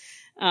them.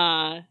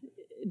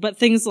 But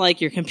things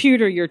like your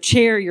computer, your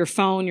chair, your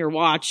phone, your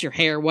watch, your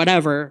hair,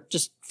 whatever,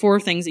 just 4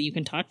 things that you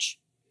can touch.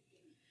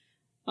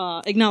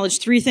 Acknowledge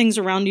 3 things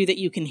around you that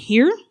you can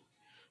hear.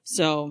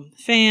 So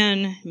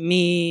fan,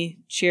 me,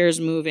 chairs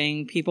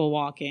moving, people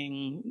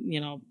walking,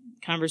 you know,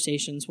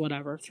 conversations,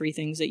 whatever, 3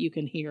 things that you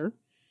can hear.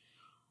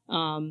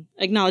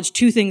 Acknowledge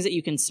 2 things that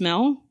you can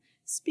smell.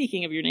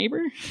 Speaking of your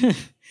neighbor,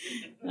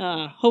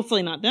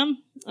 hopefully not them.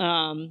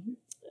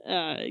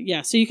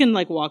 Yeah, so you can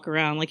like walk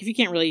around. Like if you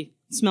can't really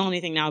smell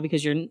anything now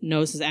because your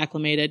nose is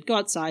acclimated, go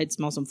outside,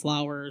 smell some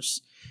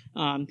flowers,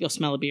 go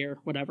smell a beer,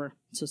 whatever.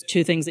 So it's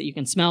 2 things that you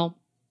can smell.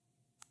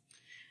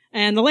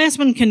 And the last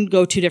one can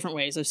go 2 different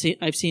ways.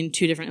 I've seen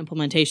 2 different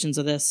implementations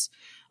of this.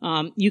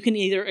 You can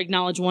either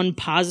acknowledge 1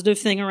 positive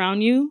thing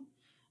around you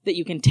that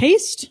you can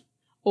taste,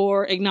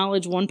 or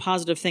acknowledge 1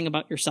 positive thing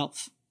about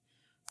yourself.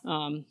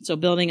 So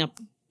building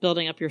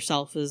up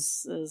yourself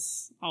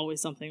is always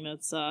something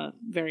that's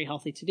very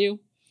healthy to do.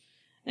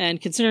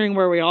 And considering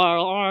where we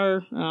all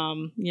are,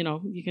 you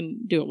know, you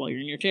can do it while you're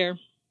in your chair.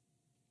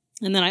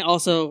 And then I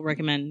also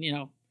recommend, you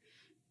know,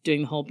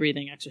 doing the whole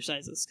breathing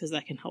exercises because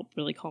that can help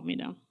really calm me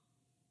down.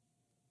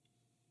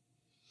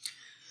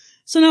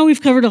 So now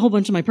we've covered a whole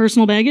bunch of my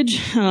personal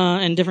baggage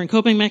and different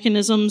coping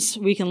mechanisms.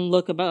 We can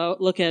look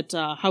at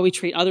how we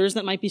treat others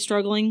that might be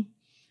struggling,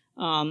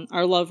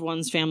 our loved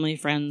ones, family,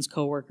 friends,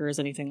 coworkers,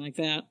 anything like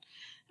that.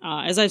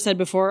 As I've said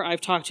before, I've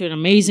talked to an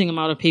amazing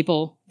amount of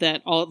people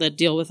that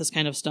deal with this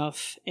kind of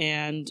stuff,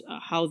 and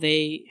how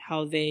they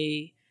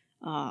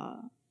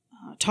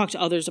talk to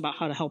others about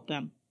how to help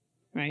them.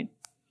 Right?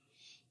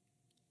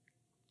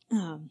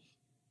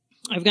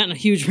 I've gotten a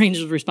huge range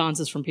of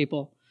responses from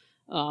people.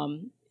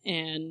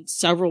 And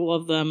several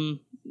of them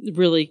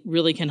really,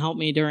 really can help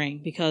me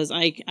because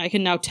I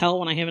can now tell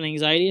when I have an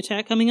anxiety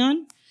attack coming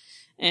on.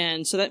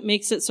 And so that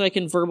makes it so I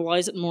can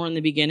verbalize it more in the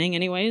beginning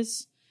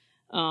anyways.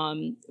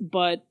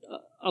 But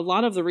a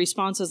lot of the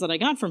responses that I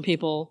got from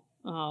people,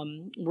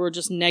 were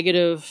just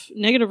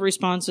negative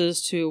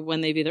responses to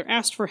when they've either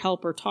asked for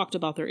help or talked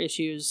about their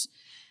issues.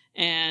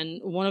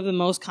 And one of the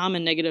most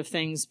common negative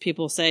things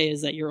people say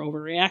is that you're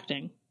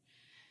overreacting.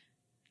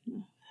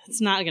 it's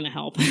not going to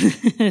help.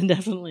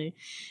 Definitely.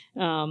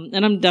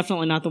 And I'm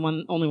definitely not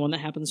the only one that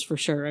happens for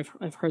sure.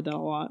 I've heard that a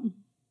lot.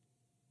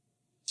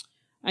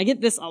 I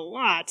get this a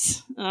lot.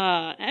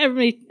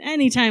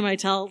 Anytime I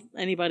tell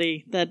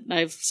anybody that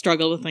I've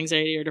struggled with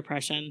anxiety or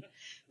depression,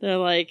 they're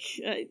like,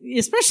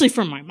 especially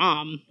from my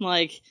mom,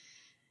 like,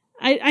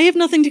 I have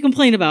nothing to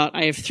complain about.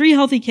 I have 3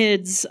 healthy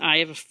kids. I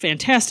have a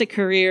fantastic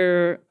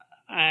career.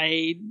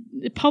 I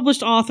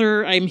published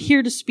author. I'm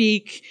here to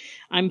speak.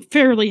 I'm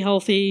fairly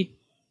healthy,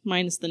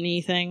 minus the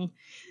knee thing.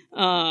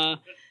 I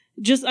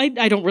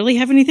don't really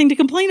have anything to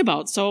complain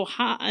about. So,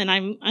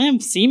 I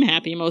seem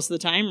happy most of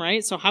the time,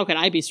 right? So how could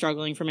I be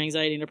struggling from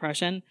anxiety and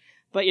depression?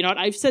 But you know what?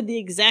 I've said the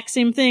exact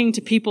same thing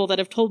to people that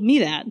have told me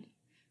that.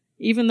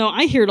 Even though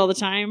I hear it all the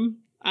time,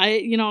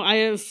 I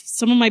have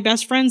some of my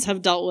best friends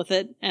have dealt with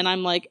it, and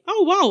I'm like,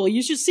 oh wow, well,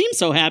 you just seem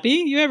so happy.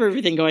 You have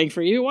everything going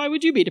for you. Why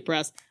would you be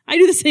depressed? I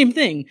do the same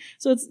thing.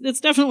 So it's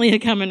definitely a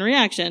common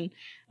reaction.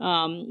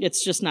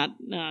 It's just not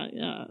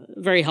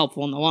very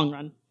helpful in the long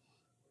run.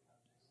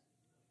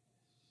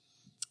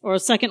 Or a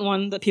second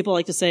one that people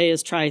like to say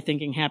is try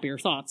thinking happier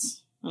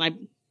thoughts. And I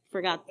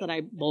forgot that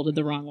I bolded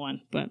the wrong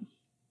one, but.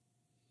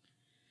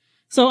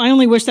 So I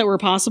only wish that were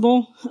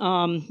possible.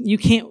 You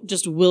can't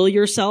just will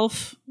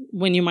yourself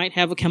when you might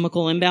have a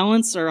chemical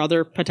imbalance or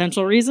other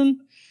potential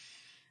reason.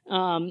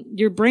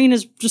 Your brain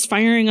is just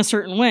firing a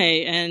certain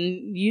way,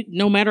 and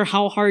no matter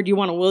how hard you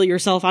want to will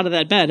yourself out of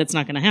that bed, it's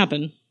not going to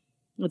happen.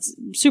 It's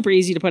super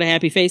easy to put a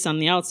happy face on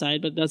the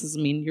outside, but that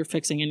doesn't mean you're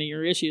fixing any of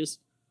your issues.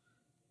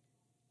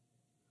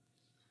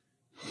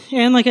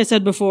 And like I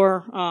said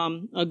before,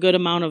 a good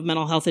amount of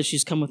mental health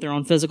issues come with their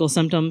own physical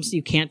symptoms.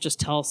 You can't just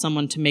tell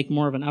someone to make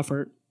more of an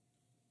effort.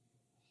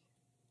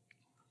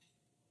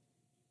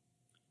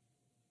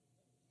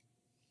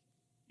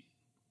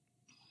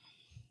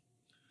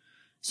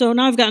 So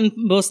now I've gotten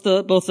both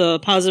the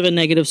positive and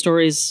negative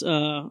stories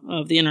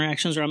of the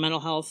interactions around mental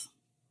health.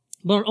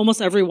 But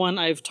almost everyone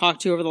I've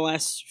talked to over the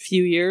last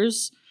few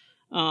years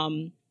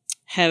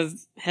have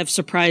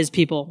surprised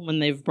people when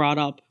they've brought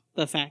up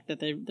the fact that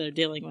they're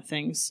dealing with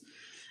things.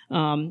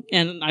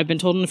 And I've been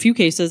told in a few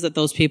cases that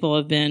those people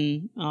have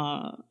been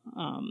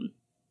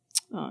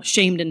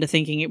shamed into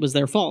thinking it was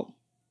their fault.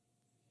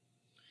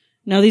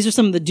 Now, these are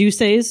some of the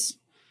do-says.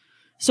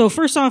 So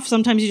first off,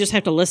 sometimes you just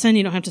have to listen.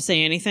 You don't have to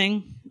say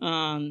anything.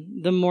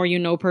 The more you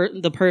know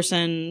the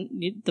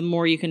person, the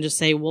more you can just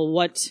say, well,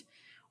 what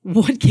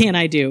can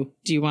I do?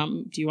 Do you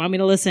want me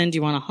to listen? Do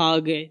you want a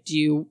hug?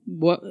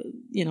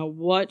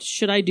 What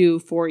should I do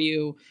for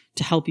you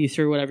to help you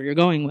through whatever you're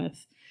going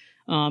with?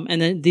 And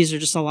then these are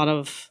just a lot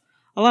of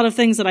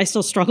things that I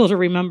still struggle to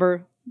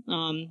remember,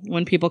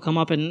 when people come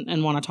up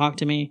and want to talk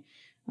to me.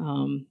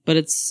 But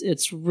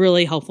it's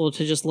really helpful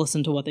to just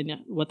listen to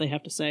what they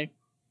have to say.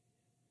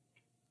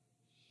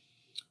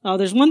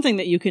 There's one thing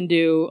that you can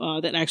do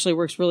that actually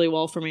works really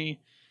well for me.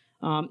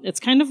 It's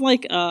kind of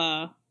like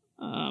a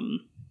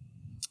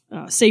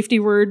safety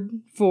word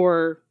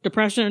for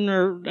depression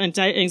or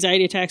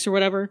anxiety attacks or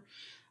whatever.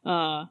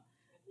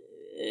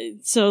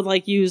 So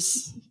like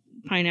use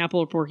pineapple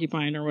or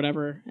porcupine or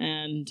whatever.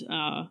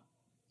 And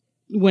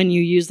when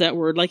you use that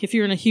word, like if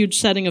you're in a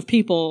huge setting of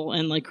people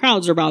and like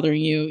crowds are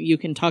bothering you, you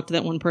can talk to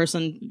that one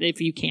person.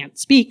 If you can't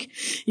speak,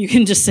 you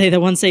can just say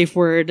the one safe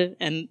word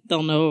and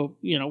they'll know,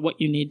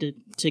 what you need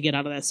to get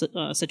out of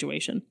that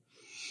situation.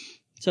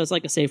 So it's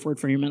like a safe word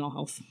for your mental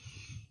health.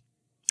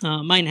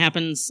 Mine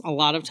happens a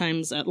lot of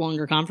times at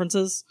longer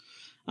conferences.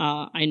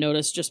 I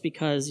notice just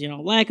because,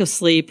 lack of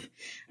sleep.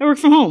 I work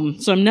from home,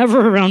 so I'm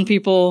never around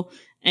people.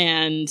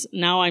 And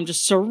now I'm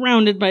just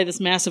surrounded by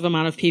this massive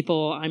amount of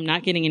people. I'm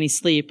not getting any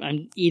sleep.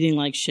 I'm eating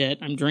like shit.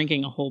 I'm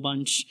drinking a whole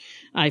bunch.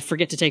 I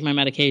forget to take my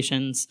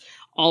medications.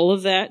 All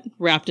of that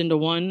wrapped into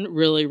one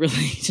really,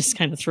 really just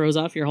kind of throws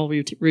off your whole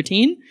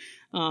routine.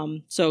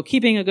 So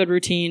keeping a good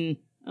routine,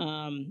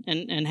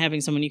 and having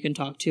someone you can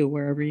talk to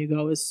wherever you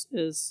go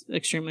is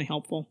extremely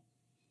helpful.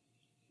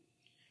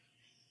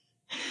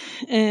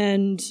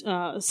 And,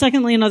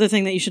 secondly, another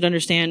thing that you should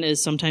understand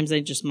is sometimes they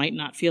just might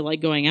not feel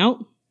like going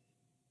out.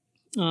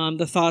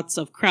 The thoughts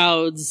of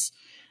crowds,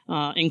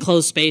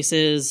 enclosed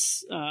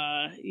spaces,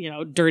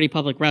 dirty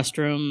public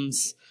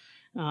restrooms,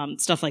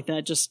 stuff like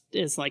that just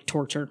is like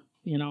torture,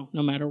 no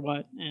matter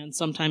what. And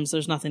sometimes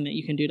there's nothing that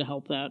you can do to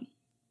help that.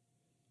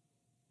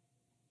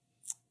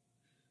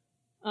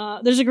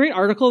 There's a great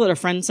article that a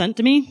friend sent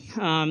to me,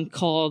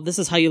 called "This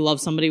is How You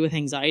Love Somebody with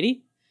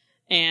Anxiety."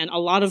 And a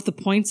lot of the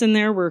points in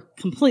there were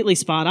completely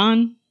spot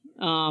on.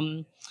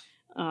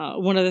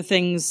 One of the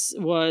things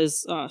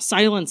was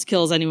silence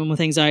kills anyone with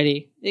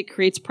anxiety. It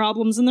creates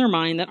problems in their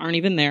mind that aren't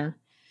even there.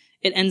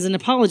 It ends in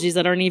apologies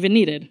that aren't even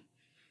needed.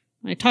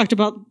 I talked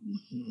about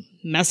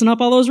messing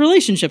up all those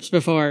relationships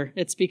before.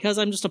 It's because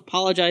I'm just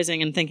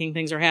apologizing and thinking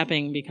things are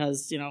happening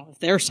because, if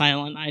they're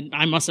silent,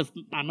 I must have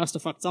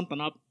fucked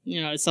something up.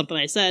 It's something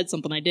I said,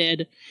 something I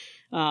did.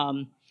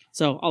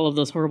 So all of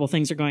those horrible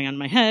things are going on in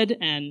my head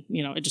and,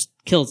 it just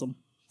kills them.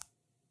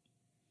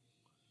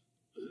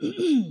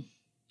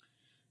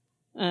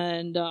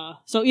 And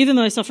so even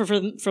though I suffer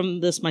from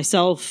this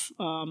myself,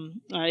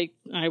 I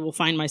will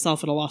find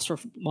myself at a loss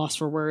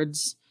for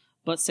words,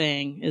 but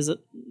saying,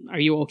 are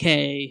you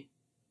okay?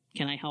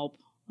 Can I help?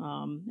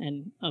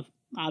 And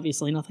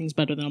obviously nothing's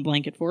better than a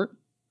blanket for it.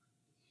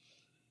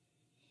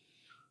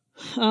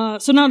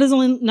 So not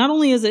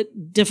only is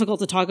it difficult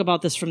to talk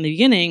about this from the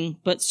beginning,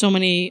 but so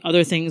many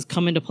other things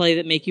come into play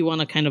that make you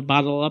want to kind of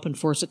bottle it up and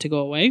force it to go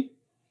away.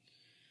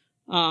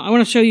 I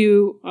want to show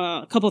you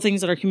a couple of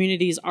things that our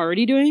community is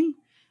already doing.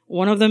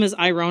 One of them is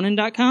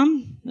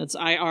ironin.com. That's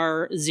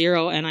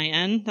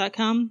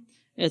IR0NIN.com.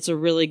 It's a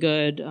really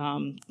good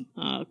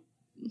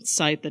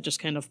site that just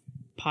kind of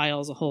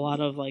piles a whole lot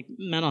of like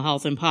mental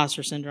health,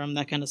 imposter syndrome,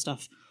 that kind of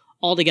stuff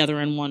all together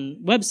in one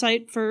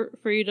website for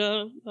you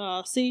to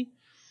see.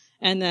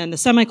 And then the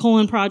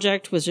Semicolon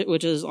Project, which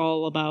is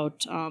all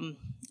about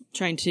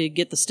trying to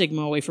get the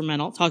stigma away from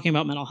talking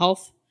about mental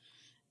health.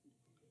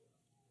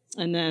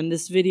 And then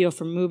this video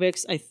from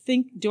Mubix. I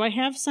think, do I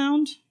have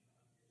sound?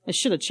 I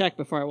should have checked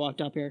before I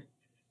walked up here.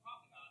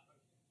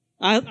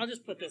 I'll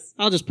just put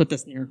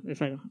this near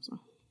if I don't have sound.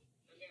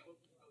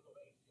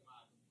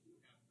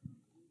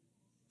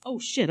 Oh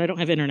shit, I don't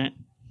have internet.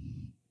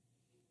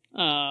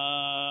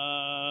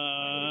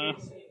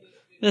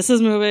 This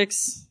is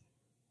Mubix.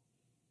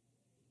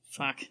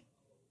 Fuck.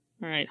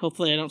 Alright,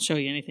 hopefully I don't show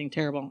you anything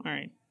terrible.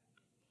 Alright.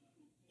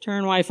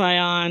 Turn Wi-Fi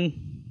on.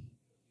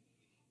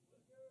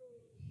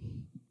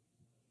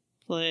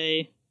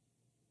 Play.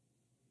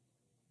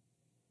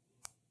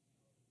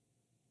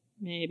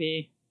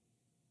 Maybe.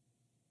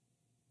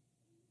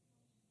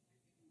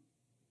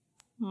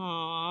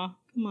 Aw,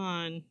 come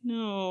on.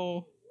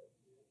 No.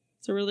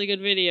 It's a really good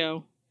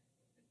video.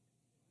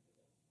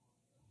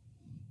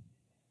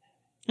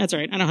 That's all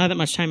right. I don't have that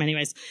much time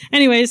anyways.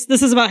 Anyways,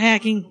 this is about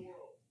hacking.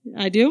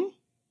 I do?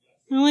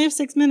 I only have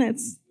 6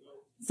 minutes.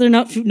 Is there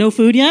no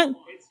food yet?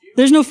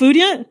 There's no food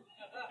yet?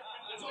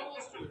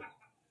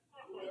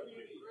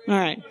 All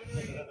right.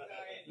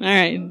 All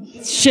right.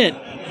 Shit.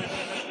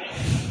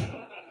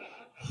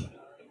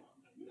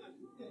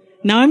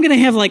 Now I'm going to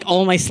have like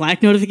all my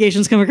Slack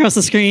notifications come across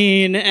the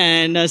screen,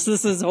 and so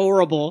this is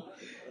horrible.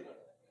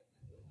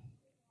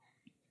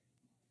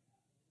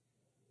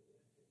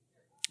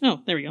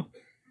 Oh, there we go.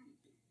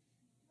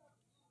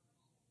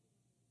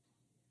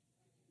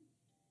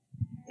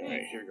 All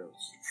right, here goes.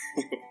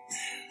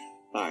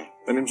 Hi,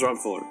 my name's Rob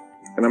Fuller,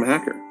 and I'm a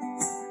hacker.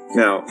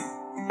 Now,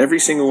 every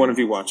single one of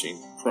you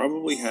watching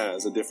probably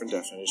has a different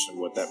definition of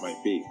what that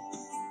might be.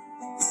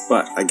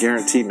 But I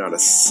guarantee not a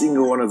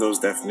single one of those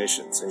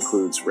definitions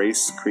includes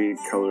race, creed,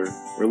 color,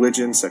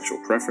 religion, sexual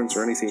preference,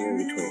 or anything in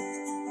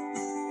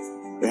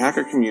between. The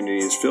hacker community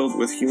is filled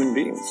with human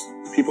beings,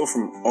 people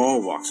from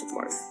all walks of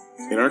life.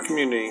 In our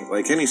community,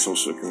 like any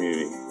social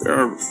community, there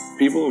are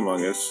people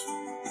among us,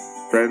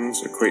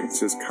 friends,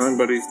 acquaintances, con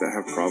buddies that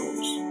have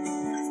problems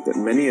that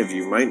many of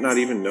you might not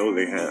even know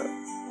they have.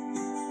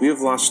 We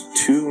have lost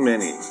too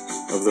many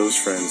of those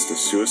friends to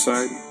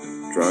suicide,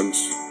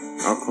 drugs,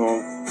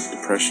 alcohol,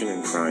 depression,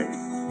 and crime.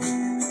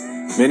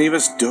 Many of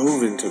us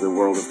dove into the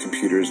world of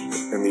computers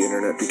and the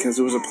internet because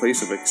it was a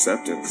place of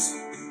acceptance.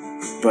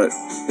 But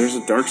there's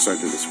a dark side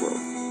to this world.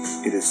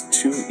 It is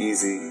too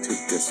easy to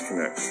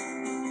disconnect,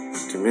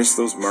 to miss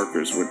those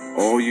markers when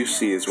all you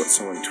see is what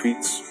someone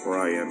tweets or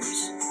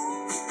IMs.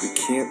 You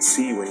can't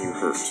see when you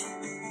hurt,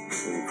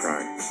 when you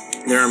cry.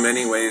 There are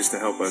many ways to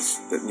help us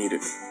that need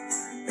it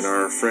and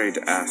are afraid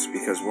to ask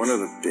because one of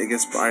the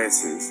biggest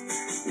biases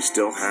we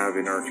still have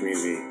in our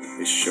community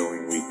is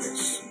showing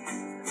weakness.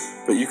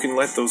 But you can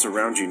let those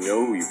around you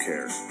know you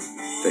care,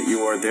 that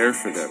you are there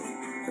for them,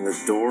 and the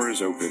door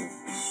is open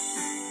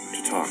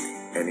to talk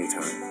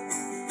anytime.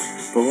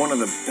 But one of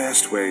the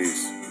best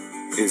ways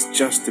is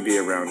just to be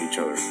around each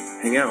other.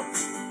 Hang out,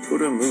 go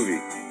to a movie,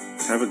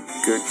 have a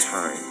good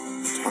time,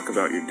 talk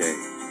about your day.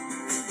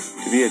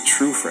 To be a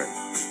true friend,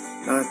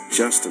 not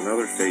just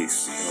another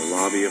face in a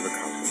lobby of a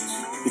conference.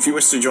 If you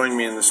wish to join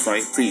me in this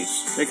fight,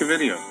 please make a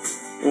video.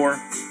 Or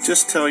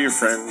just tell your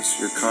friends,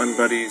 your con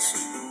buddies,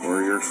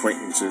 or your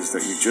acquaintances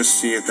that you just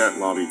see at that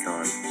lobby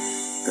con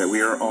that we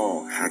are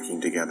all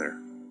hacking together.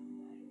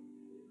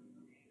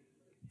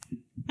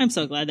 I'm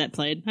so glad that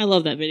played. I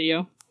love that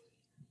video.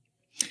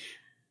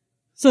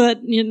 So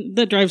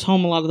that drives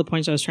home a lot of the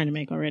points I was trying to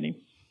make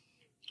already.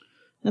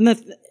 And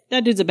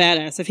that dude's a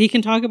badass. If he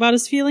can talk about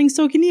his feelings,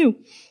 so can you.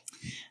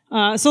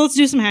 So let's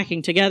do some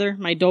hacking together.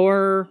 My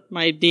door,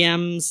 my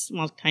DMs,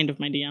 well, kind of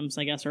my DMs,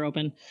 I guess, are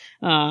open.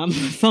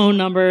 Phone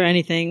number,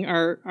 anything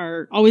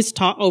are always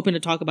open to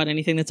talk about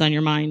anything that's on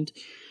your mind.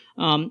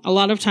 A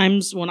lot of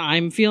times when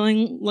I'm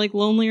feeling like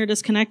lonely or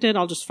disconnected,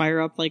 I'll just fire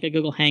up like a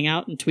Google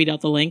Hangout and tweet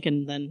out the link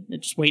and then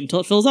just wait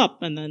until it fills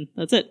up and then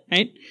that's it,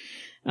 right?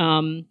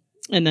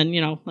 And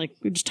then, like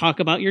we just talk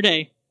about your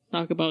day,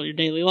 talk about your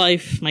daily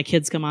life. My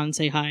kids come on and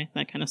say hi,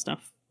 that kind of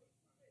stuff.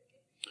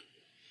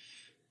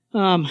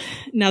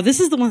 Now this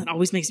is the one that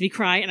always makes me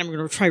cry and I'm going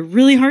to try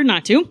really hard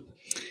not to.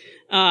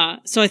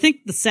 So I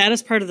think the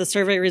saddest part of the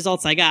survey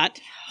results I got,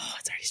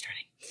 it's already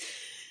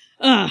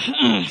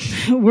The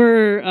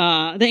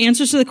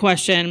answers to the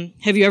question,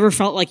 have you ever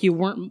felt like you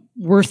weren't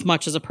worth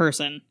much as a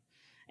person?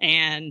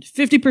 And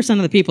 50%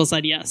 of the people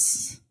said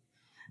yes.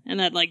 And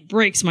that like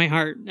breaks my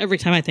heart every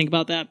time I think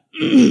about that.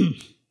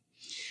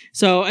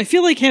 So I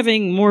feel like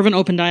having more of an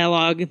open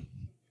dialogue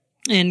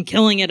and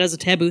killing it as a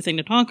taboo thing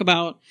to talk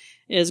about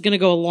is going to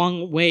go a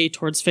long way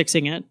towards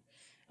fixing it.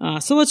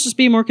 So let's just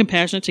be more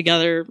compassionate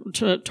together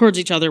towards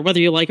each other, whether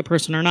you like a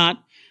person or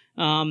not.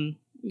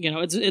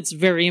 It's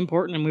very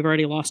important, and we've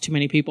already lost too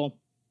many people.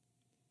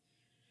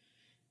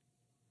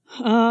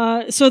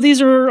 So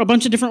these are a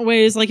bunch of different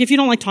ways. Like if you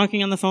don't like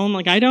talking on the phone,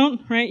 like I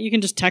don't, right? You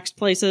can just text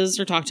places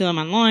or talk to them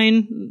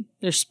online.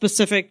 There's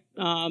specific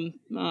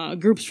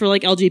groups for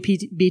like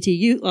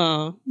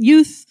LGBT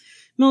youth,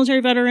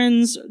 military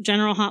veterans,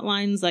 general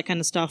hotlines, that kind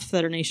of stuff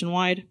that are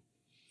nationwide.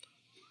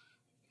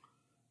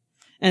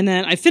 And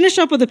then I finish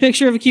up with a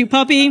picture of a cute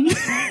puppy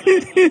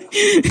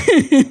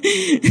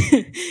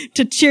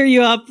to cheer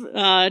you up,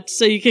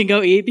 so you can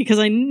go eat, because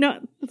I know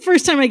the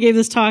first time I gave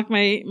this talk,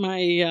 my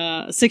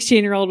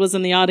 16-year-old was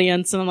in the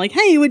audience, and I'm like,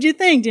 hey, what'd you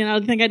think? Do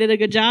you think I did a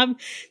good job?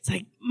 It's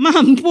like,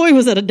 Mom, boy,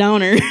 was that a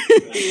downer.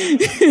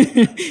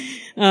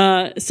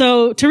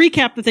 So to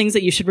recap the things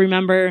that you should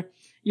remember,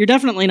 you're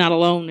definitely not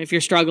alone if you're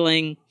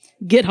struggling.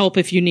 Get help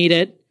if you need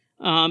it.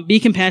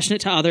 Be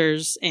compassionate to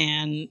others,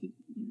 and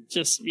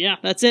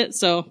that's it.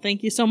 So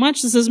thank you so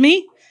much. This is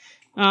me.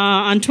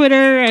 On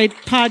Twitter, I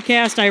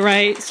podcast, I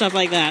write, stuff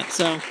like that.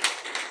 So.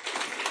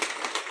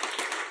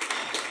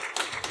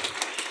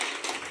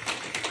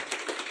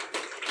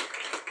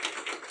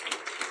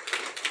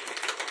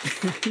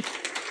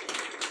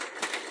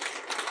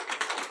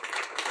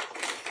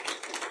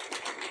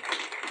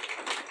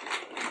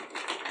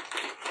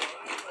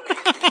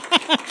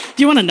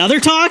 Do you want another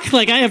talk?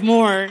 Like, I have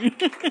more.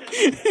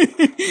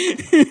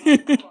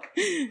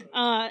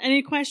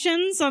 Any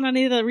questions on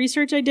any of the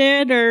research I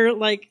did, or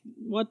like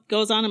what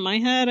goes on in my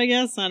head, I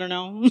guess? I don't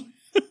know.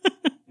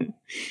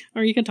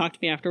 Or you can talk to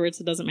me afterwards.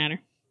 It doesn't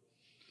matter.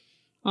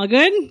 All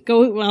good?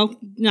 Well,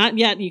 not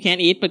yet. You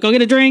can't eat, but go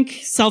get a drink,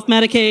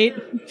 self-medicate.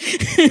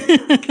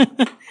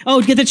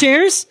 Oh, get the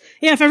chairs?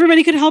 Yeah, if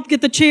everybody could help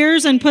get the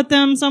chairs and put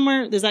them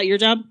somewhere. Is that your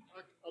job?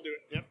 I'll do it.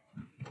 Yep.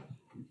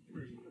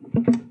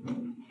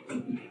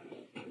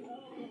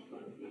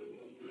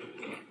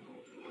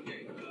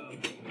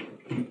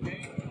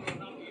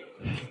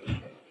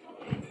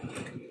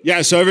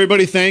 Yeah, so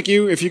everybody, thank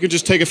you. If you could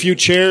just take a few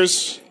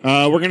chairs,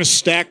 we're going to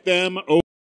stack them over.